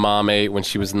that's what the mom ate when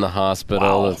she was in the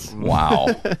hospital. Wow.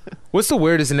 What's the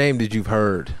weirdest name that you've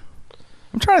heard?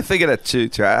 I'm trying to think of that too.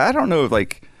 I don't know if I'm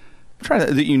trying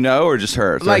to, that you know or just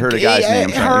heard. So I heard a guy's name.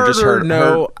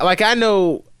 Like I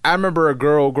know, I remember a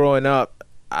girl growing up.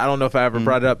 I don't know if I ever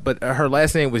brought it up, but her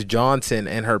last name was Johnson,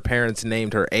 and her parents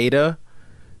named her Ada.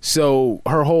 So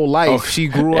her whole life, she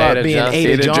grew Ada up being Johnson.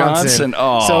 Ada Ada Johnson. Johnson.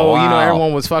 Oh, so wow.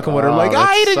 everyone was fucking with her like,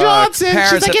 that Ada sucks. Johnson.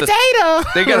 Parents She's like, have it's Ada.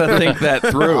 They got to think that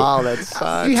through. Oh, that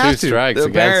sucks. You Two have to. strikes The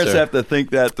against parents her. have to think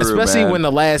that through, Especially man. when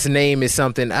the last name is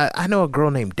something. I know a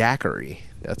girl named Daiquiri.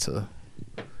 That's a.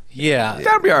 Yeah.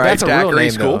 That'd be all right. That's a real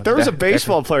Daiquiri's name, cool. though. There was a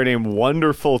baseball player named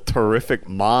Wonderful Terrific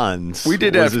Mons. We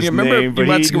did was have- his you remember- name, you but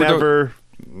went he to- never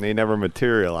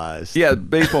materialized. Yeah,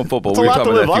 baseball and football. It's a we were lot to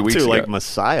talking live about that a up few to, weeks like ago.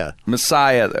 Messiah.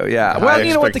 Messiah, though. Yeah. High Well,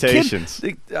 you know what? The expectations.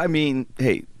 kid. I mean,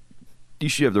 hey, you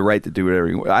should have the right to do whatever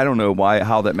you want. I don't know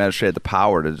how that magistrate had the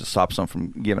power to just stop someone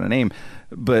from giving a name,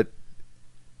 but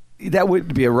that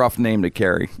would be a rough name to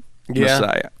carry. Yeah.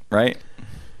 Messiah, right?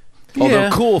 Although Yeah.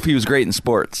 cool if he was great in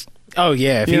sports. Oh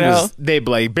yeah, if You he know? was, they'd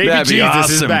be like, baby That'd be Jesus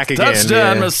is awesome. back again.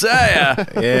 Touchdown, yeah. Messiah.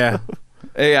 Yeah.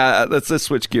 Hey, let's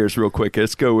switch gears real quick.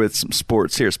 Let's go with some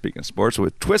sports here. Speaking of sports,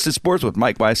 with Twisted Sports with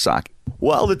Mike Wysocki.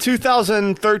 Well, the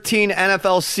 2013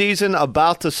 NFL season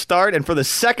about to start, and for the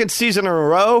second season in a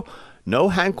row, no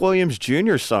Hank Williams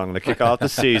Jr. song to kick off the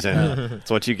season. That's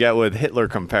what you get with Hitler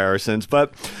comparisons.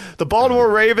 But the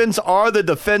Baltimore Ravens are the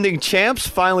defending champs.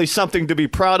 Finally, something to be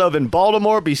proud of in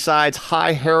Baltimore besides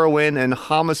high heroin and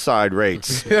homicide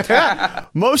rates.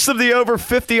 Most of the over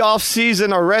 50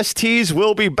 off-season arrestees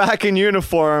will be back in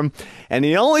uniform. And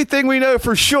the only thing we know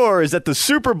for sure is that the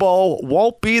Super Bowl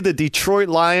won't be the Detroit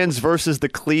Lions versus the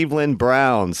Cleveland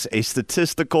Browns, a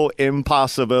statistical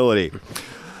impossibility.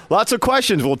 Lots of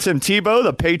questions. Will Tim Tebow,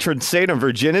 the patron saint of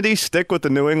virginity, stick with the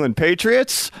New England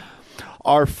Patriots?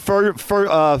 Our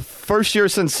first-year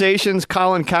sensations,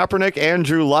 Colin Kaepernick,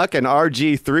 Andrew Luck, and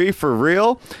RG3 for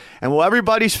real? And will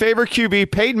everybody's favorite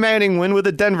QB, Peyton Manning, win with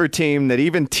a Denver team that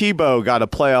even Tebow got a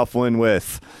playoff win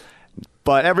with?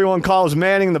 But everyone calls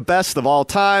Manning the best of all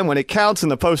time. When it counts in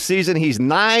the postseason, he's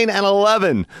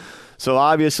 9-11. So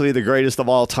obviously the greatest of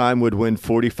all time would win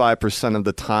 45% of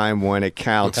the time when it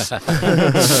counts.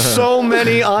 So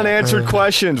many unanswered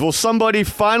questions. Will somebody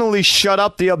finally shut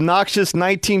up the obnoxious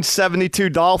 1972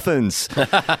 Dolphins?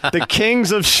 The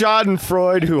kings of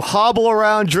Schadenfreude who hobble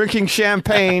around drinking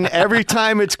champagne every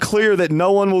time it's clear that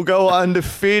no one will go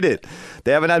undefeated.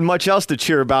 They haven't had much else to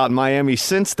cheer about in Miami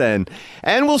since then.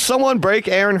 And will someone break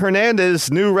Aaron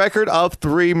Hernandez's new record of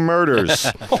 3 murders?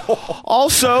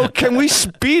 Also, can we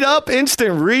speed up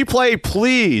instant replay,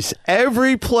 please?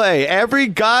 Every play, every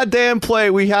goddamn play,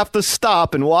 we have to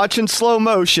stop and watch in slow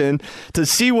motion to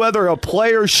see whether a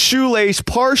player's shoelace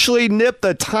partially nipped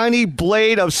a tiny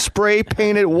blade of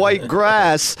spray-painted white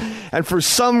grass, and for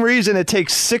some reason it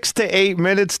takes 6 to 8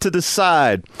 minutes to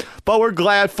decide. But we're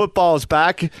glad football is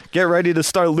back. Get ready to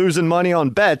start losing money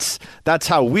on bets. That's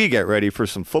how we get ready for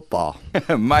some football.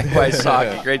 Mike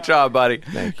Wysocki. Great job, buddy.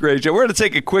 Great job. We're going to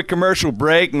take a quick commercial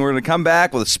break, and we're going to come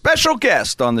back with a special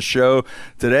guest on the show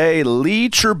today, Lee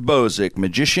Cherbozic,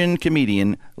 magician,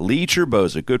 comedian Lee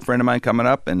Cherbozic. Good friend of mine coming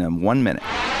up in 1 minute.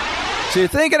 So you're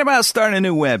thinking about starting a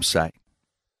new website.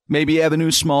 Maybe you have a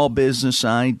new small business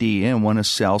idea and want to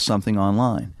sell something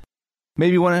online.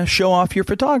 Maybe you want to show off your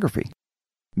photography.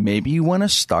 Maybe you want to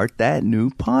start that new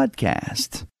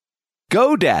podcast.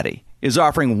 GoDaddy is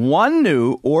offering one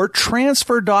new or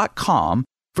transfer.com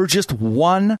for just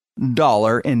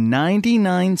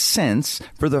 $1.99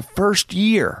 for the first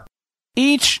year.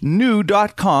 Each new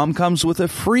 .com comes with a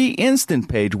free instant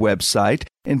page website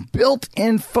and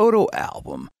built-in photo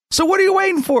album. So what are you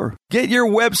waiting for? Get your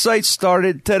website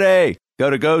started today. Go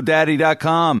to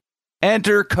GoDaddy.com.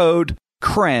 Enter code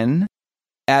CREN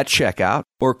at checkout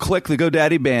or click the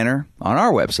GoDaddy banner on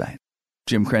our website,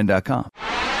 jimcrenn.com.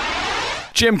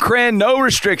 Jim Crenn, no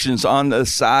restrictions on the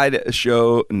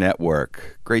Sideshow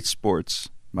Network. Great sports,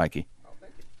 Mikey.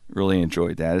 Really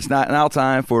enjoyed that. It's now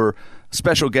time for a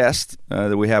special guest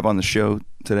that we have on the show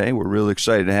today. We're really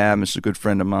excited to have him. This is a good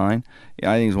friend of mine.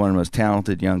 I think he's one of the most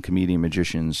talented young comedian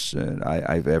magicians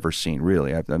I've ever seen,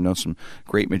 really. I've known some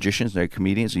great magicians, they're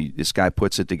comedians. This guy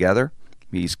puts it together.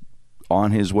 He's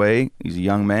on his way. He's a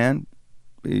young man.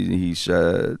 He's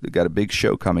got a big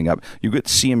show coming up. You get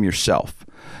to see him yourself.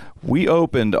 We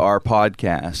opened our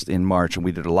podcast in March, and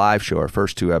we did a live show, our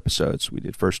first 2 episodes. We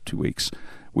did first 2 weeks.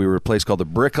 We were at a place called the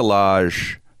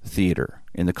Bricolage Theater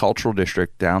in the Cultural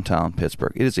District, downtown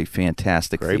Pittsburgh. It is a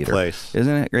fantastic Great theater. place.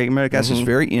 Isn't it? Great. It's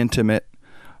very intimate.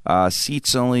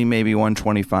 Seats only maybe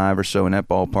 125 or so in that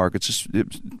ballpark. It's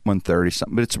 130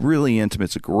 something, but it's really intimate.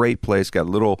 It's a great place. Got a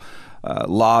little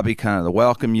lobby kind of to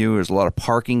welcome you. There's a lot of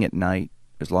parking at night.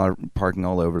 There's a lot of parking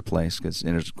all over the place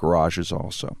and there's garages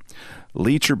also.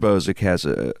 Lee Cherbozic has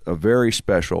a very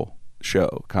special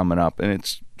show coming up, and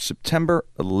it's September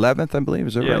 11th, I believe.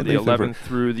 Is that right? the 11th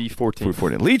through the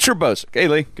 14th. Lee Trabosic. Hey,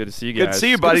 Lee. Good to see you guys. Good to see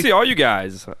you, buddy. Good to see all you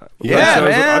guys.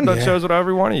 I've done shows with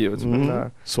every one of you. It's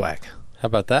been Swag. How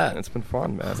about that? it's been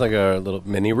fun, man. It's like a little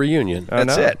mini reunion.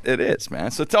 That's it. It is, man.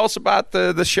 So tell us about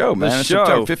the show, man. The It's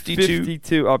show, September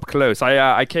 52. Up Close.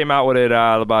 I came out with it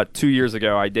about 2 years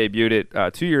ago. I debuted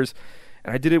it 2 years,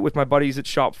 and I did it with my buddies at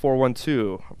Shop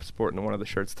 412. I'm sporting one of the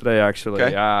shirts today, actually.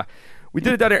 Okay. We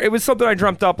did it down there. It was something I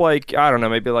dreamt up, like, I don't know,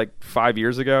 maybe like 5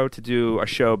 years ago, to do a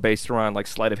show based around like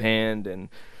sleight of hand and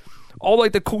all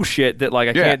like the cool shit that like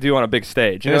I can't do on a big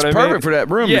stage. You know it's what I mean? perfect for that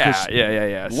room. Yeah, because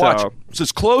yeah. Watch. So, So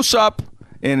it's close up,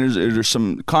 and there's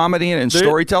some comedy and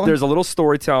storytelling. There's a little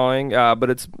storytelling, but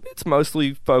it's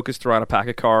mostly focused around a pack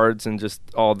of cards and just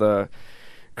all the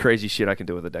crazy shit I can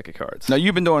do with a deck of cards. Now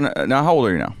you've been doing. Now how old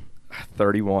are you now?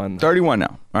 31. 31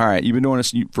 now. All right, you've been doing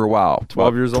this for a while.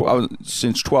 12 years old.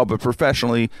 Since 12, but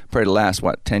professionally, probably the last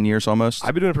 10 years almost.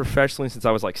 I've been doing it professionally since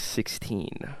I was like 16.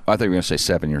 I thought you were going to say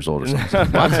 7 years old or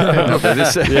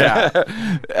something.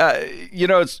 Yeah. You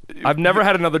know, I've never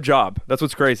had another job. That's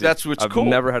what's crazy. That's what's I've cool.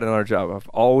 never had another job. I've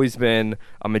always been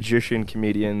a magician,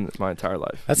 comedian my entire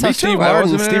life. That's Me how too. Steve I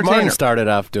was Martin. an Steve Martin entertainer. started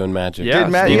off doing magic. Yeah.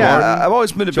 Did Matt, Steve yeah, Martin. I've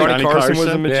always been a big. Johnny Carson was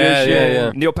a magician.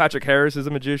 Yeah. Neil Patrick Harris is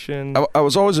a magician. I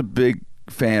was always a big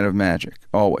fan of magic,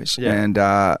 always. Yeah.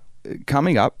 And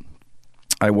coming up,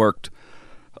 I worked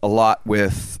a lot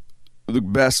with the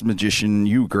best magician,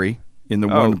 you agree, one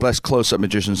of the best close-up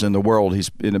magicians in the world.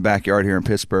 He's in the backyard here in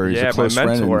Pittsburgh. He's a close my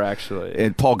friend. mentor, actually.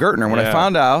 And Paul Gertner. When I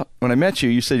found out, when I met you,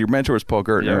 you said your mentor was Paul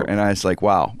Gertner. Yeah. And I was like,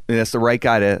 wow, that's the right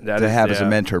guy to have as a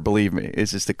mentor, believe me.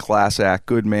 It's just a class act,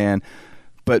 good man.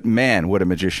 But man, what a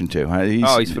magician too!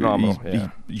 He's phenomenal. He's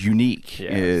unique.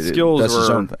 Yeah. Skills that's his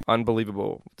were own thing.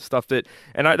 unbelievable. Stuff that,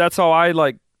 and that's how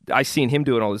I seen him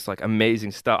doing all this like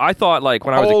amazing stuff. I thought like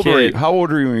when I was a kid. How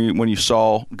old were you when you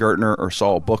saw Gertner or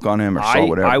saw a book on him or saw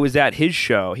whatever? I was at his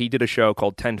show. He did a show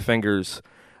called 10 Fingers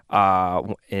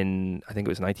in I think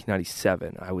it was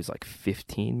 1997. I was like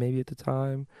 15 maybe at the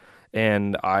time,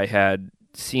 and I had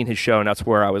seen his show, and that's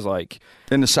where I was like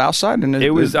in the South Side, in the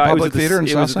it was public theater in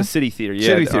the it South was Side? at the City Theater. Yeah,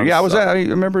 City Theater. Yeah, I was at. I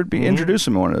remember being introduced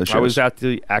in one of the shows. I was at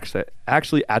the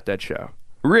actually at that show.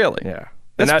 Really? Yeah,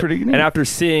 That's pretty neat. And after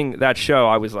seeing that show,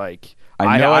 I was like,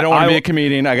 I don't want to be a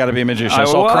comedian. I got to be a magician. I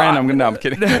saw Cran. I'm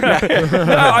kidding. No,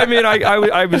 I mean,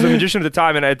 I was a magician at the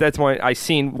time, and at that point, I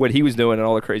seen what he was doing and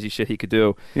all the crazy shit he could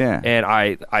do. Yeah. And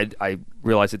I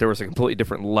realized that there was a completely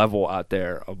different level out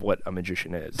there of what a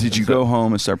magician is. Did you go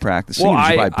home and start practicing? Well,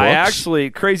 Did you buy books? I actually,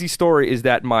 crazy story is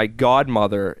that my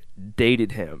godmother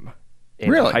dated him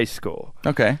in high school.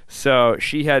 Okay. So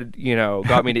she had,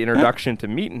 got me the introduction to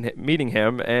meeting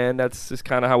him, and that's just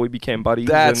kind of how we became buddies.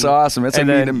 That's awesome. That's like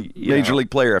meeting a major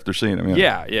league player after seeing him.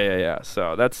 Yeah.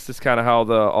 So that's just kind of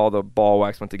how all the ball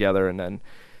wax went together, and then.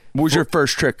 What was your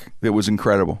first trick that was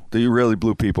incredible? That you really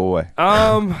blew people away?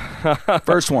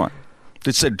 First one.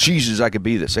 That said, Jesus, I could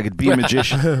be this. I could be a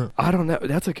magician. I don't know.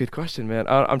 That's a good question, man.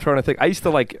 I'm trying to think. I used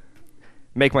to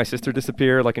make my sister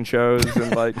disappear in shows,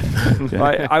 and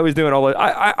I was doing all that.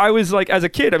 I was as a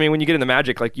kid. I mean, when you get into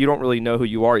magic, you don't really know who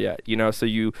you are yet, so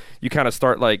you kind of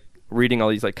start reading all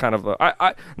these kind of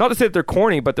not to say that they're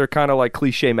corny, but they're kind of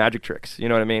cliche magic tricks. You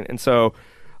know what I mean? And so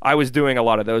I was doing a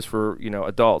lot of those for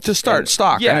adults to start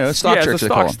stock. Yes, stock tricks, the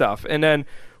stock stuff, and then.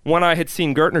 When I had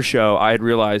seen Gertner's show, I had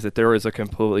realized that there was a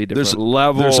completely different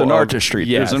level. There's an of, artistry.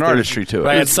 Yes, there's an artistry to it.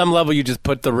 Right, at some level, you just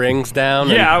put the rings down.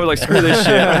 Yeah, I was like, screw this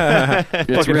shit.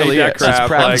 It's really that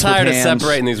crap. I'm tired of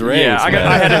separating these rings. Yeah, I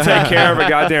had to take care of a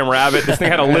goddamn rabbit. This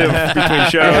thing had to live between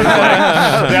shows.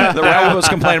 The rabbit was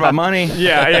complaining about money.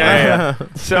 Yeah.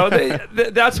 So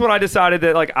that's when I decided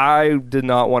that I did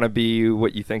not want to be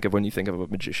what you think of when you think of a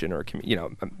magician or a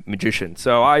magician.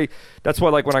 So that's why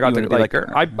when I got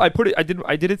to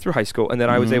I did it through high school, and then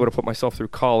I was able to put myself through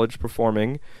college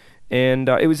performing, and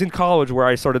it was in college where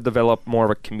I started to develop more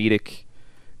of a comedic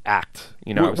act.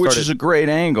 Which is a great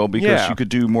angle because you could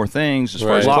do more things as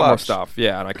far as a lot more clubs. stuff.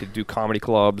 Yeah, and I could do comedy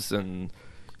clubs, and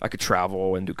I could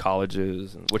travel and do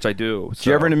colleges, which I do. So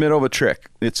you're ever in the middle of a trick,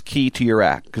 it's key to your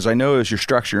act, because I know as you're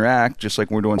structuring your act, just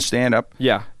like when we're doing stand-up,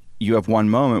 you have one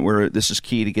moment where this is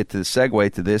key to get to the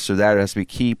segue to this or that. It has to be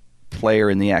key player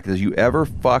in the act. Have you ever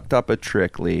fucked up a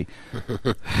trick, Lee, in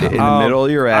the middle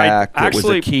of your act that was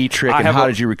a key trick, and how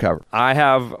did you recover? I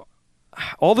have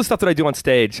all the stuff that I do on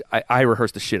stage, I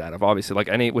rehearse the shit out of, obviously.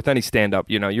 With any stand-up,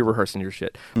 you're rehearsing your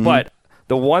shit. Mm-hmm. But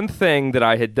the one thing that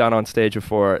I had done on stage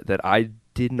before that I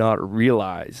did not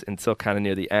realize until kind of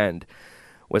near the end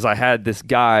was I had this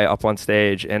guy up on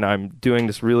stage, and I'm doing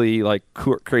this really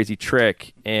crazy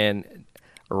trick, and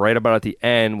right about at the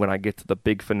end when I get to the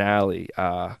big finale,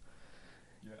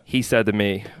 he said to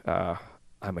me, I'm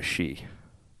a she.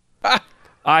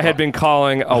 I had been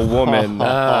calling a woman.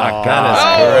 Oh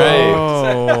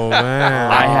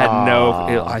man! I had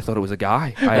I thought it was a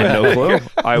guy. I had no clue.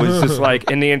 I was just like,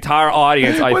 and the entire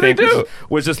audience, I think,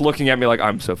 was just looking at me like,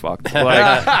 I'm so fucked.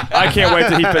 Like, I can't wait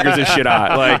till he figures this shit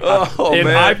out. Like, and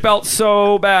I felt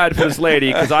so bad for this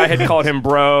lady because I had called him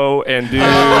bro and dude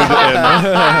and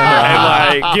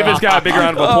like, give this guy a big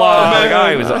round of applause. Like,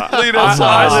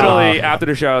 I literally, after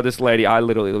the show, this lady, I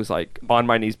literally was like on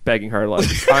my knees begging her, like,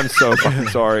 I'm so fucking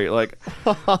sorry. Like,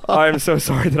 I'm so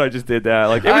sorry that I just did that.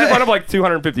 Like, it was in front of like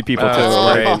 250 people too.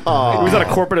 Right? It was at a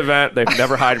corporate event. They've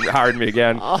never hired me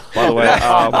again. By the way,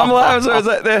 I'm laughing.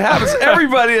 That happens.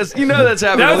 Everybody is. That's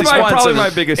happened. That at was least once probably my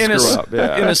biggest in screw up.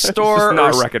 Yeah. In a store, just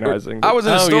not recognizing. I was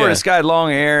in a store. This guy had long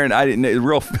hair, and I didn't.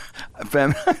 Real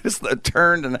feminist. I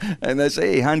turned and they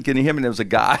say, "Hey, hon, can you hear me?" And it was a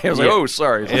guy. I was like, "Oh,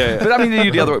 sorry." Yeah. But I mean,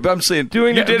 you the other way. But I'm saying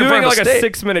doing like a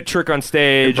 6-minute trick on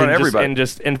stage in front of everybody, and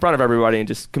just in front of everybody, and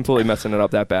just completely messing it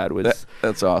up that bad was.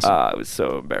 That's awesome. It was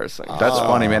so embarrassing. That's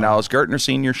funny, man. Now, has Gertner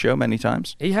seen your show many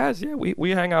times? He has, yeah.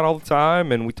 We hang out all the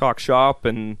time, and we talk shop,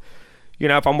 and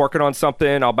if I'm working on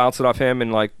something, I'll bounce it off him,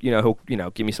 and like he'll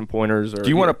give me some pointers. Or do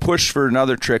you want to push for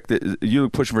another trick that you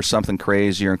pushing for something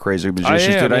crazier and crazier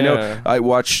magicians? I know I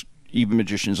watch even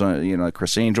magicians on like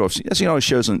Chris Angel. I've seen all his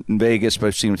shows in Vegas, but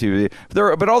I've seen him on TV.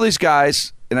 But all these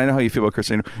guys. And I know how you feel about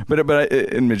Chris Angel, but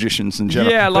in magicians in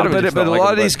general. Yeah, a lot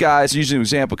of these guys, using an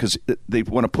example, because they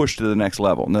want to push to the next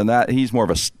level. And then he's more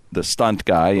of the stunt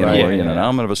guy, an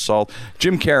element of assault.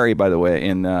 Jim Carrey, by the way,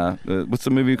 in what's the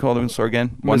movie you called him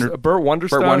again? Burt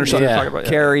Wonderstone. Yeah.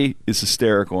 Carrey is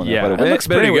hysterical in it. Yeah, by the way. It looks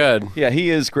pretty good. Yeah, he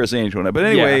is Chris Angel in it. But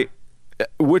anyway,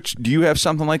 do you have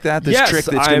something like that? This trick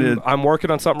that's I'm working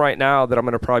on something right now that I'm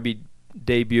going to probably be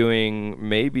debuting.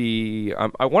 Maybe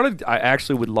I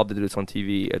actually would love to do this on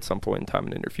TV at some point in time in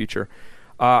the near future.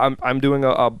 I'm doing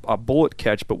a bullet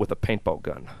catch, but with a paintball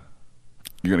gun.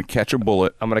 You're gonna catch a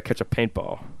bullet. I'm gonna catch a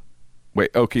paintball.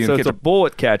 Wait, okay. So it's a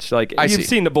bullet catch. Like you've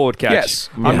seen the bullet catch. Yes.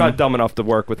 I'm not dumb enough to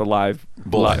work with a live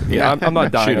bullet. Yeah. I'm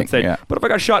not dying on stage. But if I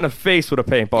got shot in the face with a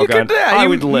paintball gun, I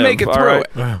would live. Make it through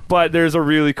it. But there's a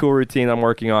really cool routine I'm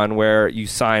working on where you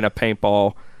sign a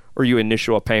paintball. Or you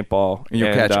initial a paintball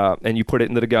and you put it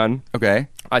into the gun. Okay.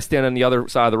 I stand on the other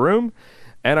side of the room,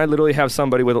 and I literally have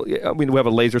somebody we have a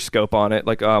laser scope on it,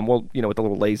 like with the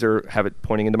little laser, have it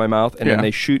pointing into my mouth, and then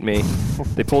they shoot me.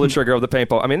 They pull the trigger of the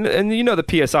paintball. I mean, and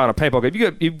the PSI on a paintball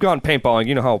gun. You've gone paintballing,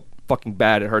 you know how fucking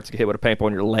bad it hurts to get hit with a paintball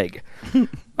in your leg.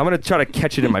 I'm gonna try to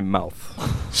catch it in my mouth.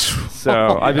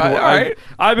 So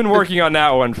I've been working on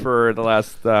that one for the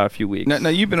last few weeks. Now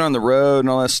you've been on the road and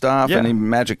all that stuff, and even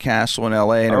Magic Castle in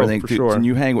L.A. and everything. For sure. And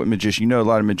you hang with magicians. You know a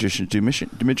lot of magicians do.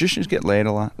 Do magicians get laid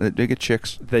a lot? They get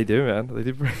chicks. They do, man. They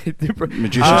do.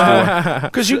 Magicians do.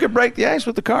 Because you could break the ice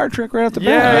with the card trick right off the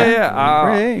bat.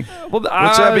 Yeah. What's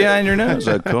that behind your nose?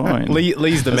 A coin.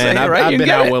 Lee's the man. Right? I've been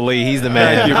out with Lee. He's the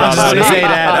man. I'm just going to say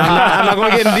that. I'm not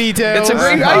going to get in details. It's a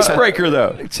great icebreaker,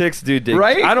 though. Chicks do dig.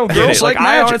 Right? I don't get Girls it. Like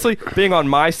I honestly, being on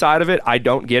my side of it, I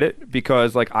don't get it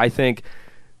because I think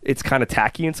it's kind of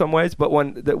tacky in some ways. But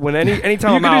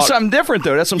anytime you can do something different,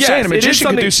 though. That's what I'm saying. A magician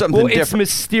can do something different. It's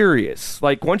mysterious.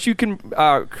 Like once you can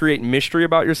create mystery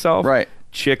about yourself, right?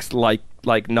 Chicks they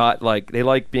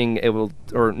like being able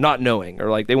or not knowing, or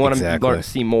like they want to learn to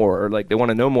see more, or like they want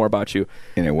to know more about you.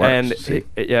 And it works. And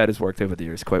it has worked over the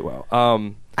years quite well.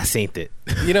 I seen it.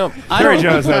 Terry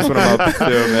Jones knows what I'm up to,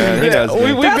 man. He knows.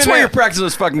 That's why you're practicing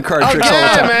those fucking card tricks all the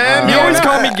time. Man. You always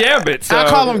call me Gambit. So. I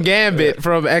call him Gambit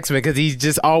from X-Men because he's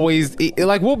just always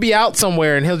we'll be out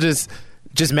somewhere and he'll just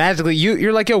magically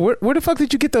you're like, yo, where the fuck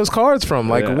did you get those cards from?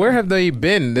 Like, where have they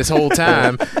been this whole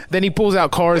time? Then he pulls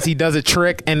out cards, he does a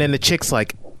trick, and then the chick's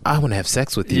like, I want to have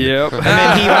sex with you. Yep. And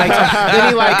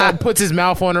then he puts his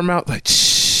mouth on her mouth, like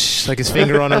shh, like his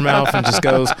finger on her mouth, and just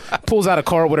pulls out a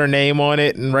card with her name on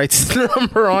it and writes the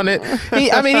number on it. He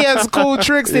has cool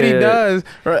tricks that he does.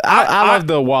 I love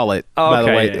the wallet, by the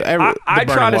way. I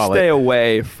try to stay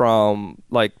away from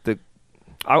like the.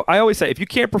 I always say, if you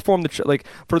can't perform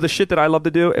for the shit that I love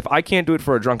to do, if I can't do it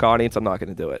for a drunk audience, I'm not going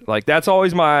to do it. Like that's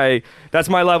always my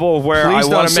level of where I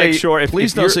want to make sure.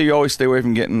 Please don't say you always stay away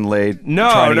from getting laid. No.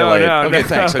 Okay,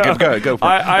 thanks. Okay, go for it.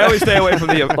 I always stay away from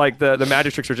the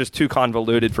magic tricks are just too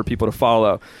convoluted for people to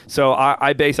follow. So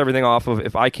I base everything off of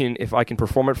if I can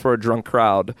perform it for a drunk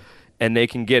crowd, and they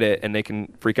can get it and they can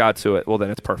freak out to it. Well,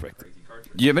 then it's perfect.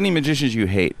 Do you have any magicians you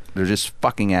hate? They're just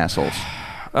fucking assholes.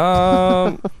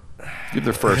 Give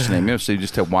their first name. So you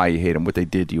just tell why you hate them, what they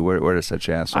did to you. What are such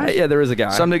assholes? There is a guy.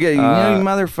 Some to get you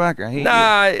motherfucker. I hate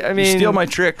you. I mean, you steal my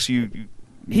tricks. You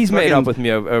He's made fucking up with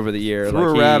me over the year.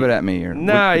 Threw a rabbit at me or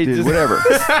Nah, he just whatever.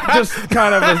 just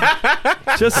kind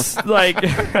of just like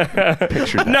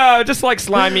no, just like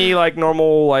slimy, like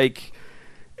normal, like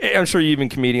I'm sure even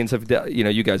comedians have,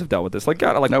 you guys have dealt with this, like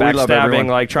kind of like we love backstabbing, everyone.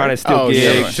 like trying to steal gigs.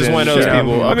 yeah, just one of those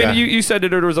people. I mean, Okay. you said that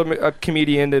there was a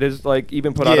comedian that has like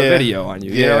even put out a Yeah. video on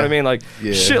you. You know Yeah. what I mean? Like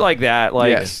Yeah. shit like that. Like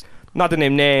Yes. not to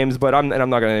name names, but I'm not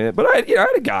gonna name it. But I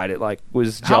had a guy that like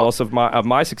was jealous of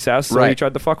my success, so he Right.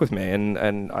 tried to fuck with me,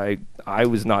 and I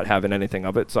was not having anything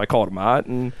of it, so I called him out,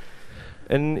 and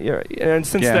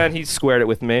since Yeah. then he's squared it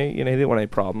with me. You know, he didn't want any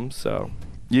problems, so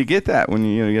You get that when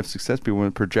you have success. People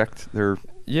want to project their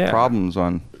problems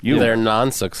on you. Their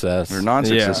non-success. Their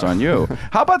non-success Yeah. on you.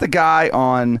 How about the guy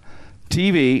on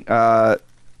TV?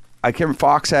 I can't.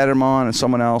 Fox had him on, and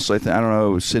someone else. I don't know.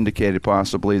 It was syndicated,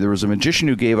 possibly. There was a magician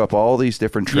who gave up all these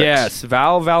different tricks. yes,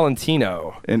 Val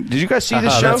Valentino. And did you guys see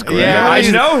this show? that's great. Yeah, I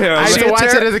know him. I used See to it, watch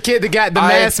Terry? it as a kid. The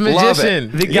love magician.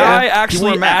 it. The Yeah. guy He wore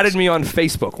actually a mask. added me on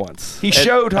Facebook once. He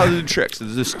showed how to do tricks. To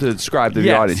describe to the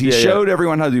Yes, audience, he yeah, yeah. showed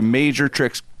everyone how to do major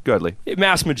tricks. Goodly.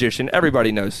 Mass magician.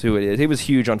 Everybody knows who it is. He was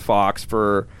huge on Fox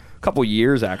for a couple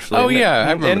years, actually. Oh, And yeah, I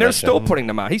and remember they're that still show. putting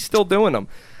them out. He's still doing them.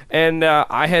 And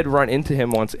I had run into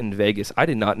him once in Vegas. I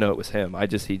did not know it was him.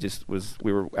 He just was.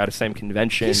 We were at the same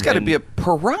convention. He's got to and, be a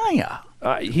pariah.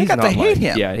 He's got not to hate my-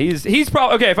 him. Yeah, he's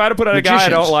probably okay. If I had to put out a guy I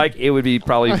Magicians. don't like, it would be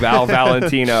probably Val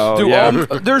Valentino. Dude, yeah.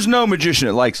 there's no magician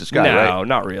that likes this guy, No, right?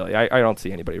 not really. I don't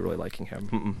see anybody really liking him.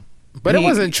 Mm-mm. But it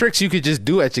wasn't tricks you could just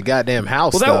do at your goddamn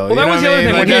house, Well, that- though. well, You that know was what the I other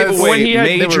mean? thing. Like, When he- that's- when he had-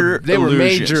 major they were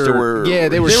illusions. major. There were, Yeah,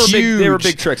 they were They were huge.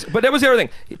 big tricks. But that was the other thing.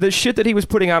 The shit that he was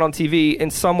putting out on TV,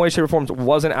 in some way, shape, or form,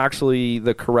 wasn't actually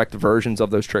the correct versions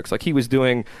of those tricks. Like he was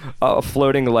doing a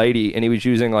floating lady, and he was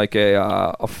using like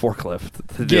a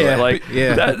forklift to do Yeah, it. Like,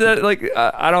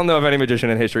 yeah. I don't know of any magician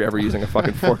in history ever using a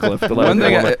fucking forklift to let One a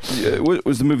thing woman-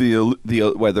 was the movie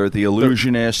The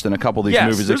Illusionist and a couple of these Yes,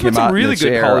 movies that there's been came some out in really this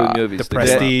good era. Hollywood movies. The that-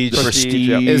 Prestige. The Prestige,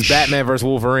 Prestige. It's Batman versus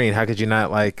Wolverine. How could you not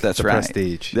like That's the right.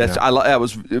 Prestige? That's you know? that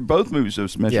was both movies I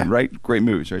was mentioned, Yeah. right? Great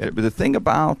movies, right there. But the thing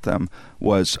about them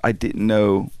was I didn't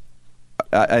know,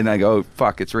 and I go,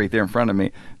 fuck, it's right there in front of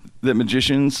me. The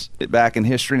magicians back in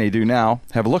history, and they do now,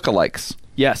 have lookalikes.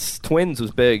 Yes, twins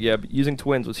was big. Yeah, but using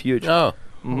twins was huge. Oh.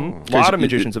 A lot of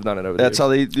magicians have done it over the That's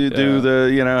how years. they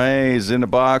do Yeah. hey, he's in the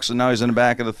box, and now he's in the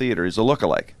back of the theater. He's a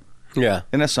lookalike. Yeah.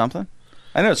 Isn't that something?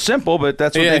 I know it's simple, but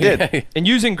that's what they did. And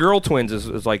using girl twins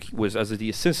was as the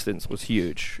assistants was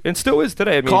huge, and still is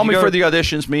today. I mean, Call you me go- for the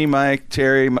auditions. Me, Mike,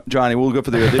 Terry, Johnny. We'll go for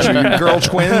the audition. Girl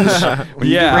twins. When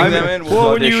you Yeah, bring I them mean, in. We'll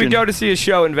well, when you audition. would go to see a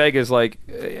show in Vegas, like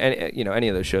any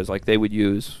of those shows, like they would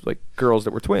use like girls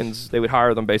that were twins. They would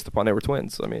hire them based upon they were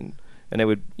twins. I mean, and they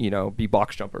would be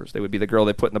box jumpers. They would be the girl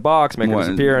they put in the box, make her Well,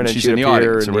 disappear, and then she's she'd in the appear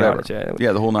audience in or the whatever. audience.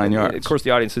 Yeah, the whole 9 yards. Of course,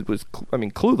 the audience was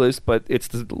clueless, but it's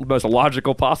the most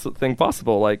logical thing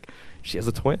possible. Like she has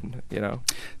a twin.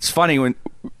 It's funny when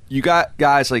you got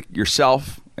guys like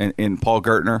yourself and Paul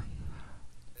Gertner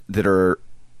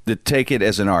that take it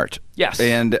as an art. Yes.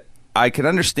 And I can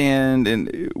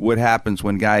understand what happens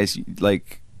when guys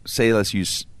like say, let's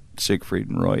use Siegfried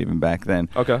and Roy even back then.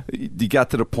 Okay. You got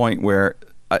to the point where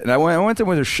I went there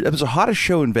with it was the hottest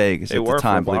show in Vegas They at were the for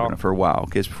time, a believe it or while. not, for a while,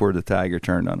 because before the Tiger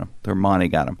turned on him, their money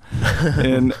got him,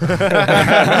 and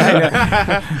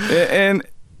and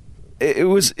it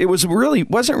wasn't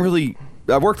really.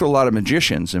 I worked with a lot of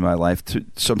magicians in my life,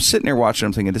 so I'm sitting there watching.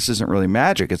 I'm thinking, this isn't really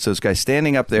magic. It's those guys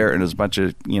standing up there, and there's a bunch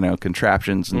of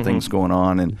contraptions and things going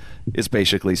on, and it's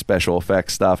basically special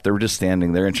effects stuff. They were just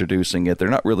standing there introducing it. They're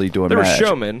not really doing. They were magic.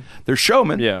 showmen. They're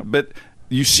showmen. Yeah. But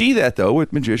you see that though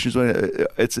with magicians.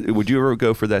 Would you ever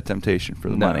go for that temptation for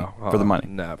the money? For the money,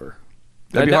 never.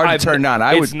 that'd be hard to turn down.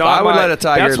 I would let a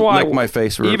tiger lick my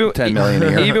face for $10 million a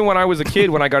year. Even when I was a kid,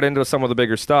 when I got into some of the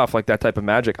bigger stuff, like that type of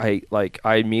magic, I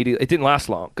immediately, it didn't last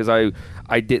long because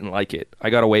I didn't like it. I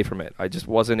got away from it. I just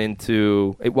wasn't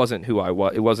into. It wasn't who I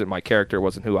was. It wasn't my character. It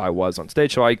wasn't who I was on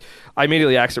stage. So I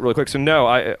immediately axed it really quick. So no,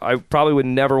 I probably would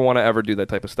never want to ever do that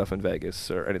type of stuff in Vegas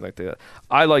or anything like that.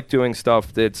 I like doing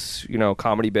stuff that's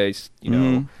comedy based.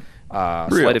 Real,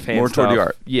 sleight of hand more toward stuff. the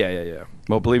art. Yeah.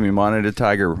 Well, believe me, Monty the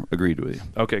Tiger agreed with you.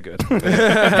 Okay, good.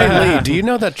 Hey, Lee, do you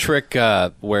know that trick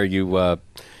where you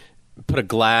put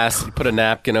a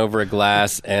napkin over a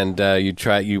glass, and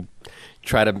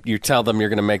you tell them you're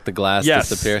going to make the glass Yes.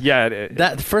 disappear? Yeah.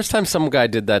 That the first time some guy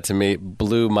did that to me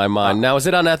blew my mind. Now, is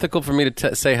it unethical for me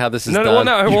to say how this is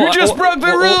done? You just broke the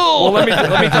rule. Well, let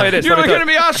me tell you this. You're going to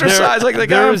be ostracized like the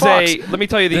guy on Fox. Let me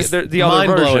tell you This the other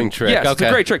mind-blowing version. trick. Yes, it's a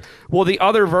Okay. great trick. Well, the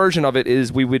other version of it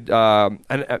is we would, and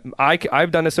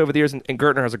I've done this over the years, and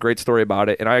Gertner has a great story about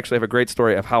it, and I actually have a great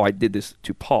story of how I did this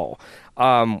to Paul.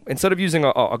 instead of using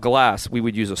a glass, we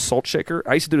would use a salt shaker.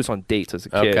 I used to do this on dates as a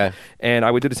kid. Okay. And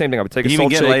I would do the same thing. I would take a You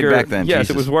salt even get laid shaker. back then, Yes,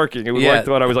 Jesus. it was working. It was Yeah. worked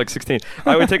when I was like 16.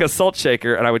 I would take a salt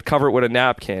shaker and I would cover it with a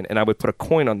napkin and I would put a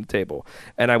coin on the table.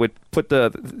 And I would put I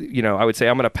would say,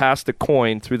 I'm going to pass the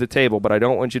coin through the table, but I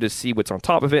don't want you to see what's on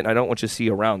top of it and I don't want you to see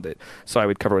around it. So I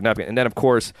would cover it with a napkin. And then, of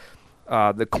course,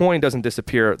 the coin doesn't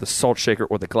disappear. The salt shaker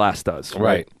or the glass does.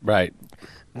 Right.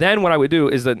 Then what I would do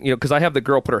is that, because I have the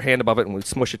girl put her hand above it and would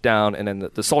smush it down, and then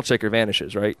the salt shaker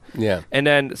vanishes, right? Yeah. And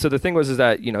then, so the thing was is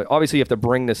that, obviously you have to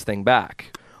bring this thing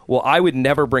back. Well, I would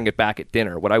never bring it back at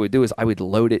dinner. What I would do is I would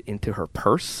load it into her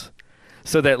purse.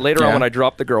 So that later on when I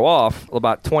drop the girl off,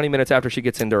 about 20 minutes after she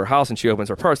gets into her house and she opens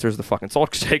her purse, there's the fucking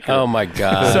salt shaker. Oh my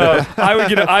God. So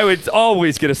I would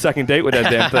always get a second date with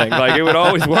that damn thing. Like, it would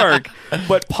always work.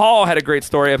 But Paul had a great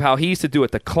story of how he used to do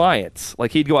it to clients.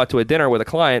 Like, he'd go out to a dinner with a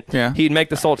client. Yeah. He'd make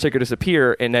the salt shaker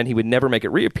disappear, and then he would never make it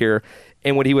reappear.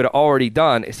 And what he would have already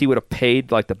done is he would have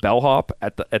paid like the bellhop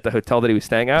at the hotel that he was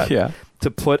staying at. Yeah. To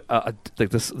put a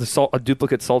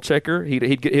duplicate salt shaker. He'd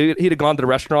have gone to the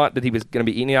restaurant that he was going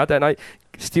to be eating out that night,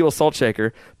 steal a salt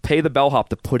shaker, pay the bellhop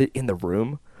to put it in the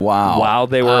room. Wow. While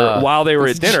they were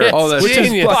at dinner. Oh, that's which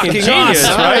genius. is fucking genius,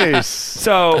 awesome. right? Nice.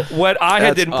 So what I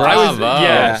had That's did, I was bravo.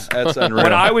 yes. Yeah, that's unreal.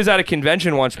 When I was at a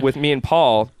convention once with me and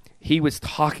Paul, he was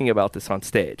talking about this on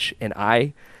stage, and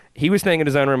he was staying in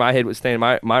his own room. I was staying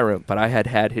in my room, but I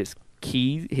had his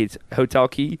key, his hotel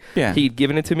key. Yeah. He'd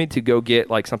given it to me to go get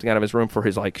like something out of his room for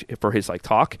his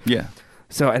talk. Yeah.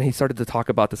 So, and he started to talk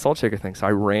about the salt shaker thing. So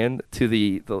I ran to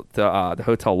the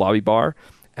hotel lobby bar,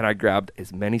 and I grabbed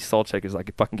as many salt shakers as I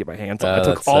could fucking get my hands on. I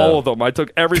took that's all of them. I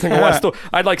took every single one.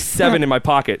 I had like 7 in my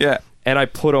pocket. Yeah. And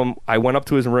I went up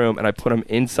to his room and I put them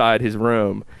inside his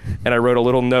room, and I wrote a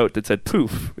little note that said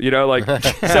 "poof,"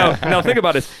 So now think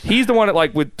about this. He's the one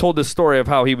that told this story of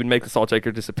how he would make the salt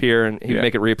shaker disappear and he would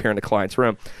make it reappear in the client's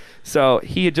room. So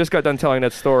he had just got done telling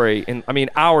that story, and I mean,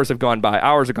 hours have gone by.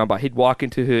 He'd walk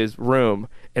into his room,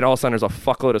 and all of a sudden there's a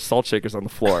fuckload of salt shakers on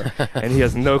the floor, and he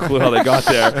has no clue how they got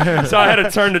there. So I had to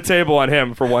turn the table on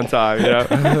him for one time.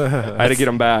 I had to get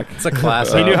him back. It's a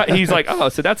classic. He's like, oh,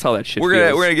 so that's how that shit We're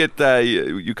feels. gonna get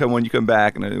you come when you come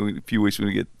back in a few weeks. We're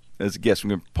gonna get as a guest.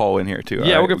 We're gonna get Paul in here too.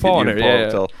 Yeah, all we'll right? get Paul in you here. and Yeah, Paul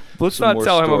yeah. tell Let's some not more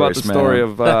tell him about the stories, story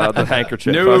man. of the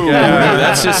handkerchief. No, Okay?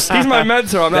 that's just He's my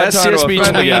mentor. I'm not that's trying just to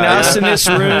offend the between guy. us in this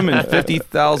room and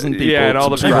 50,000 people. Yeah, and all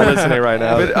the people subscribing. listening right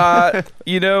now.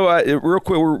 But real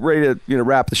quick, we're ready to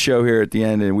wrap the show here at the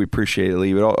end, and we appreciate it,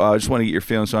 Lee. But I just want to get your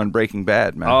feelings on Breaking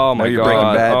Bad, man. Oh I know my you're a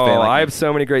god! Breaking Bad fan. I have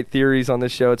so many great theories on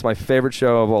this show. It's my favorite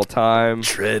show of all time.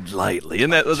 Tread lightly.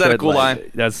 And was that a Tread cool lightly.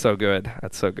 line? That's so good.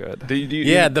 That's so good.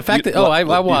 Yeah, the fact that I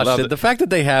watched it. The fact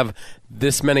that they have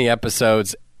this many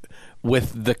episodes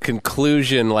with the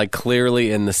conclusion like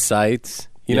clearly in the sights.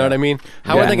 You know what I mean?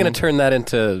 How are they going to turn that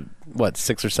into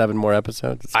 6 or 7 more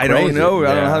episodes? It's I don't crazy. know.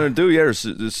 I don't know how to do it. Yeah,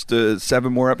 there's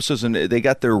 7 more episodes, and they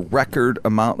got their record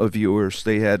amount of viewers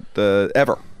they had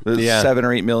ever. It was 7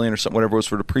 or 8 million or something, whatever it was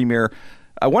for the premiere.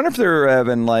 I wonder if they're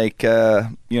having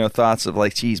thoughts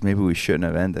of geez, maybe we shouldn't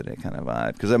have ended it kind of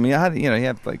vibe. Because I mean, you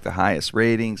have like the highest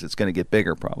ratings. It's going to get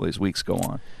bigger probably as weeks go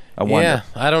on. I wonder. Yeah,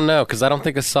 I don't know because I don't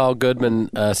think a Saul Goodman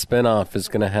spinoff is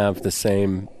going to have the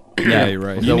same. Yeah, you're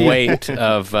right. The weight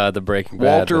of the Breaking Bad.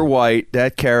 Walter White,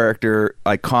 that character,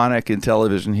 iconic in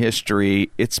television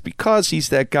history. It's because he's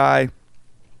that guy.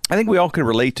 I think we all can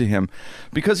relate to him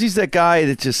because he's that guy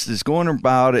that just is going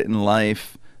about it in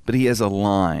life, but he has a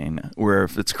line where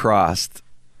if it's crossed,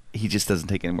 he just doesn't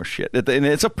take any more shit. And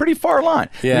it's a pretty far line.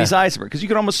 Yeah. And he's Eisenberg because you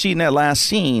can almost see in that last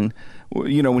scene,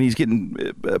 when he's getting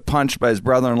punched by his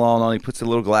brother-in-law and all, he puts the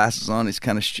little glasses on. He's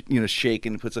kind of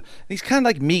shaking. He's kind of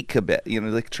like Meek a bit,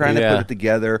 like trying to put it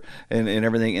together and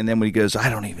everything. And then when he goes, I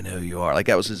don't even know who you are. Like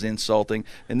that was his insulting.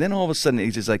 And then all of a sudden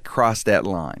he just crossed that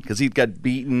line because he got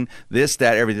beaten, this,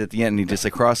 that, everything at the end. And he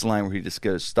just crossed the line where he just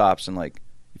stops and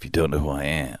if you don't know who I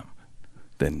am,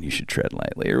 then you should tread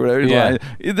lightly or whatever. Yeah.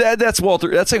 That's Walter.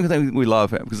 That's the thing we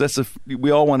love him because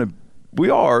we all want to. We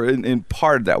are in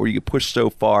part of that where you get pushed so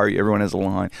far, everyone has a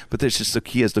line, but there's just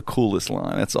he has the coolest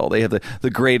line. That's all. They have the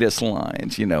greatest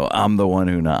lines. I'm the one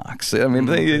who knocks. I mean,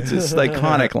 it's just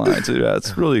iconic lines.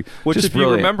 It's really Which, just if you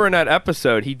brilliant. remember in that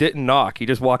episode, he didn't knock. He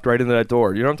just walked right into that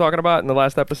door. You know what I'm talking about in the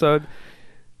last episode?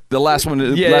 The last one,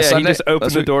 Yeah, last he Sunday? just opened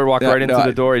Last the week? door, walked right into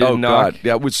the door. He didn't knock. God.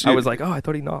 Yeah, I was like, oh, I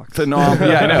thought he knocked. Yeah,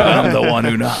 I know. I'm the one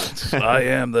who knocks. I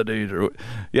am the dude.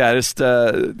 Yeah,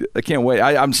 I can't wait.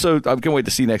 I can't wait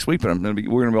to see next week. But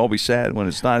we're gonna all be sad when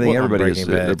it's not. I think everybody is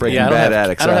the Breaking Bad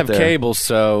addicts. I don't out have there. cable,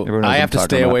 so Everyone knows I what have I'm to talking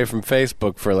stay about. away from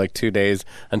Facebook for 2 days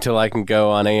until I can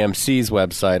go on AMC's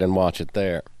website and watch it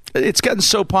there. It's gotten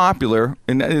so popular,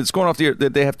 and it's going off the air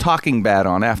that they have Talking Bad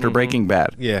on after Breaking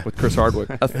Bad. Yeah. With Chris Hardwick.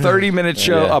 A 30-minute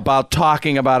show about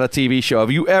talking about a TV show.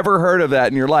 Have you ever heard of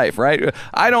that in your life, right?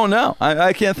 I don't know.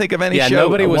 I can't think of any show.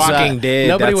 Nobody was Walking Dead.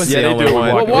 Nobody that's was the the only only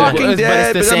one. Well, Walking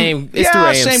Dead. But it's the same. It's through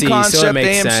AMC, same concept. so it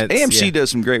makes AMC, sense. AMC Yeah. does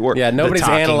some great work. Yeah, nobody's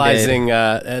Talking analyzing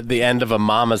the end of a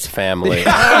Mama's Family.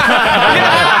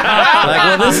 Like,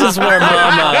 well, this is where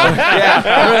Mama.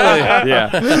 Really. Yeah.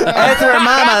 That's where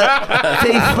Mama,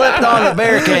 she flipped on the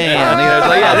beer can.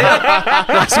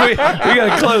 It's like, we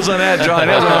got to close on that, John.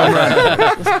 That's a home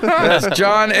run. That's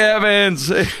John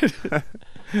Evans.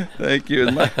 Thank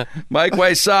you. Mike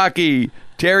Wysocki,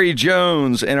 Terry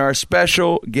Jones, and our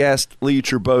special guest, Lee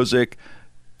Trebozic.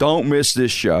 Don't miss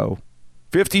this show.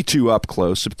 52 Up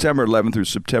Close, September 11th through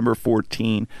September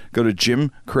 14. Go to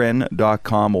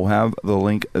jimkrenn.com. We'll have the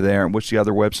link there. What's the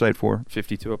other website for?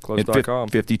 52upclose.com.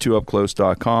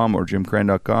 52upclose.com or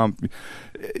jimkrenn.com.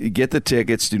 Get the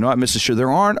tickets. Do not miss the show.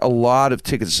 There aren't a lot of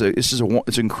tickets. It's an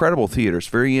incredible theater. It's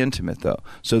very intimate, though.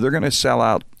 So they're going to sell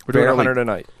out. We're doing 100 a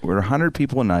night. We're 100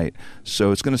 people a night.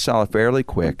 So it's going to sell out fairly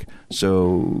quick.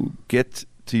 So get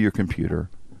to your computer.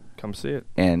 Come see it.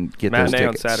 And get those Matinee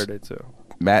on tickets. Saturday, too.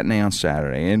 Matinee on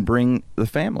Saturday, and bring the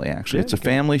family. Actually, Yeah, it's a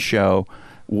family show.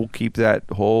 We'll keep that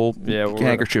whole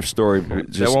handkerchief story.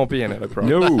 That won't be in it, I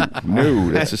promise. No,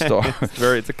 that's just all.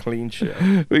 It's a clean show.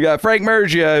 We got Frank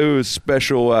Mergia, who is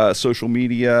special social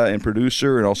media and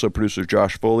producer, and also producer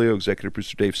Josh Folio, executive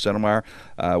producer Dave Settlemeyer,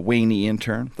 Wayne the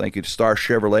intern. Thank you to Star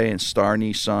Chevrolet and Star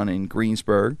Nissan in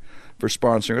Greensburg for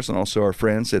sponsoring us, and also our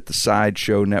friends at the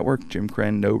Sideshow Network. Jim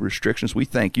Krenn, No Restrictions. We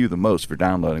thank you the most for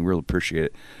downloading. Really appreciate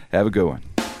it. Have a good one.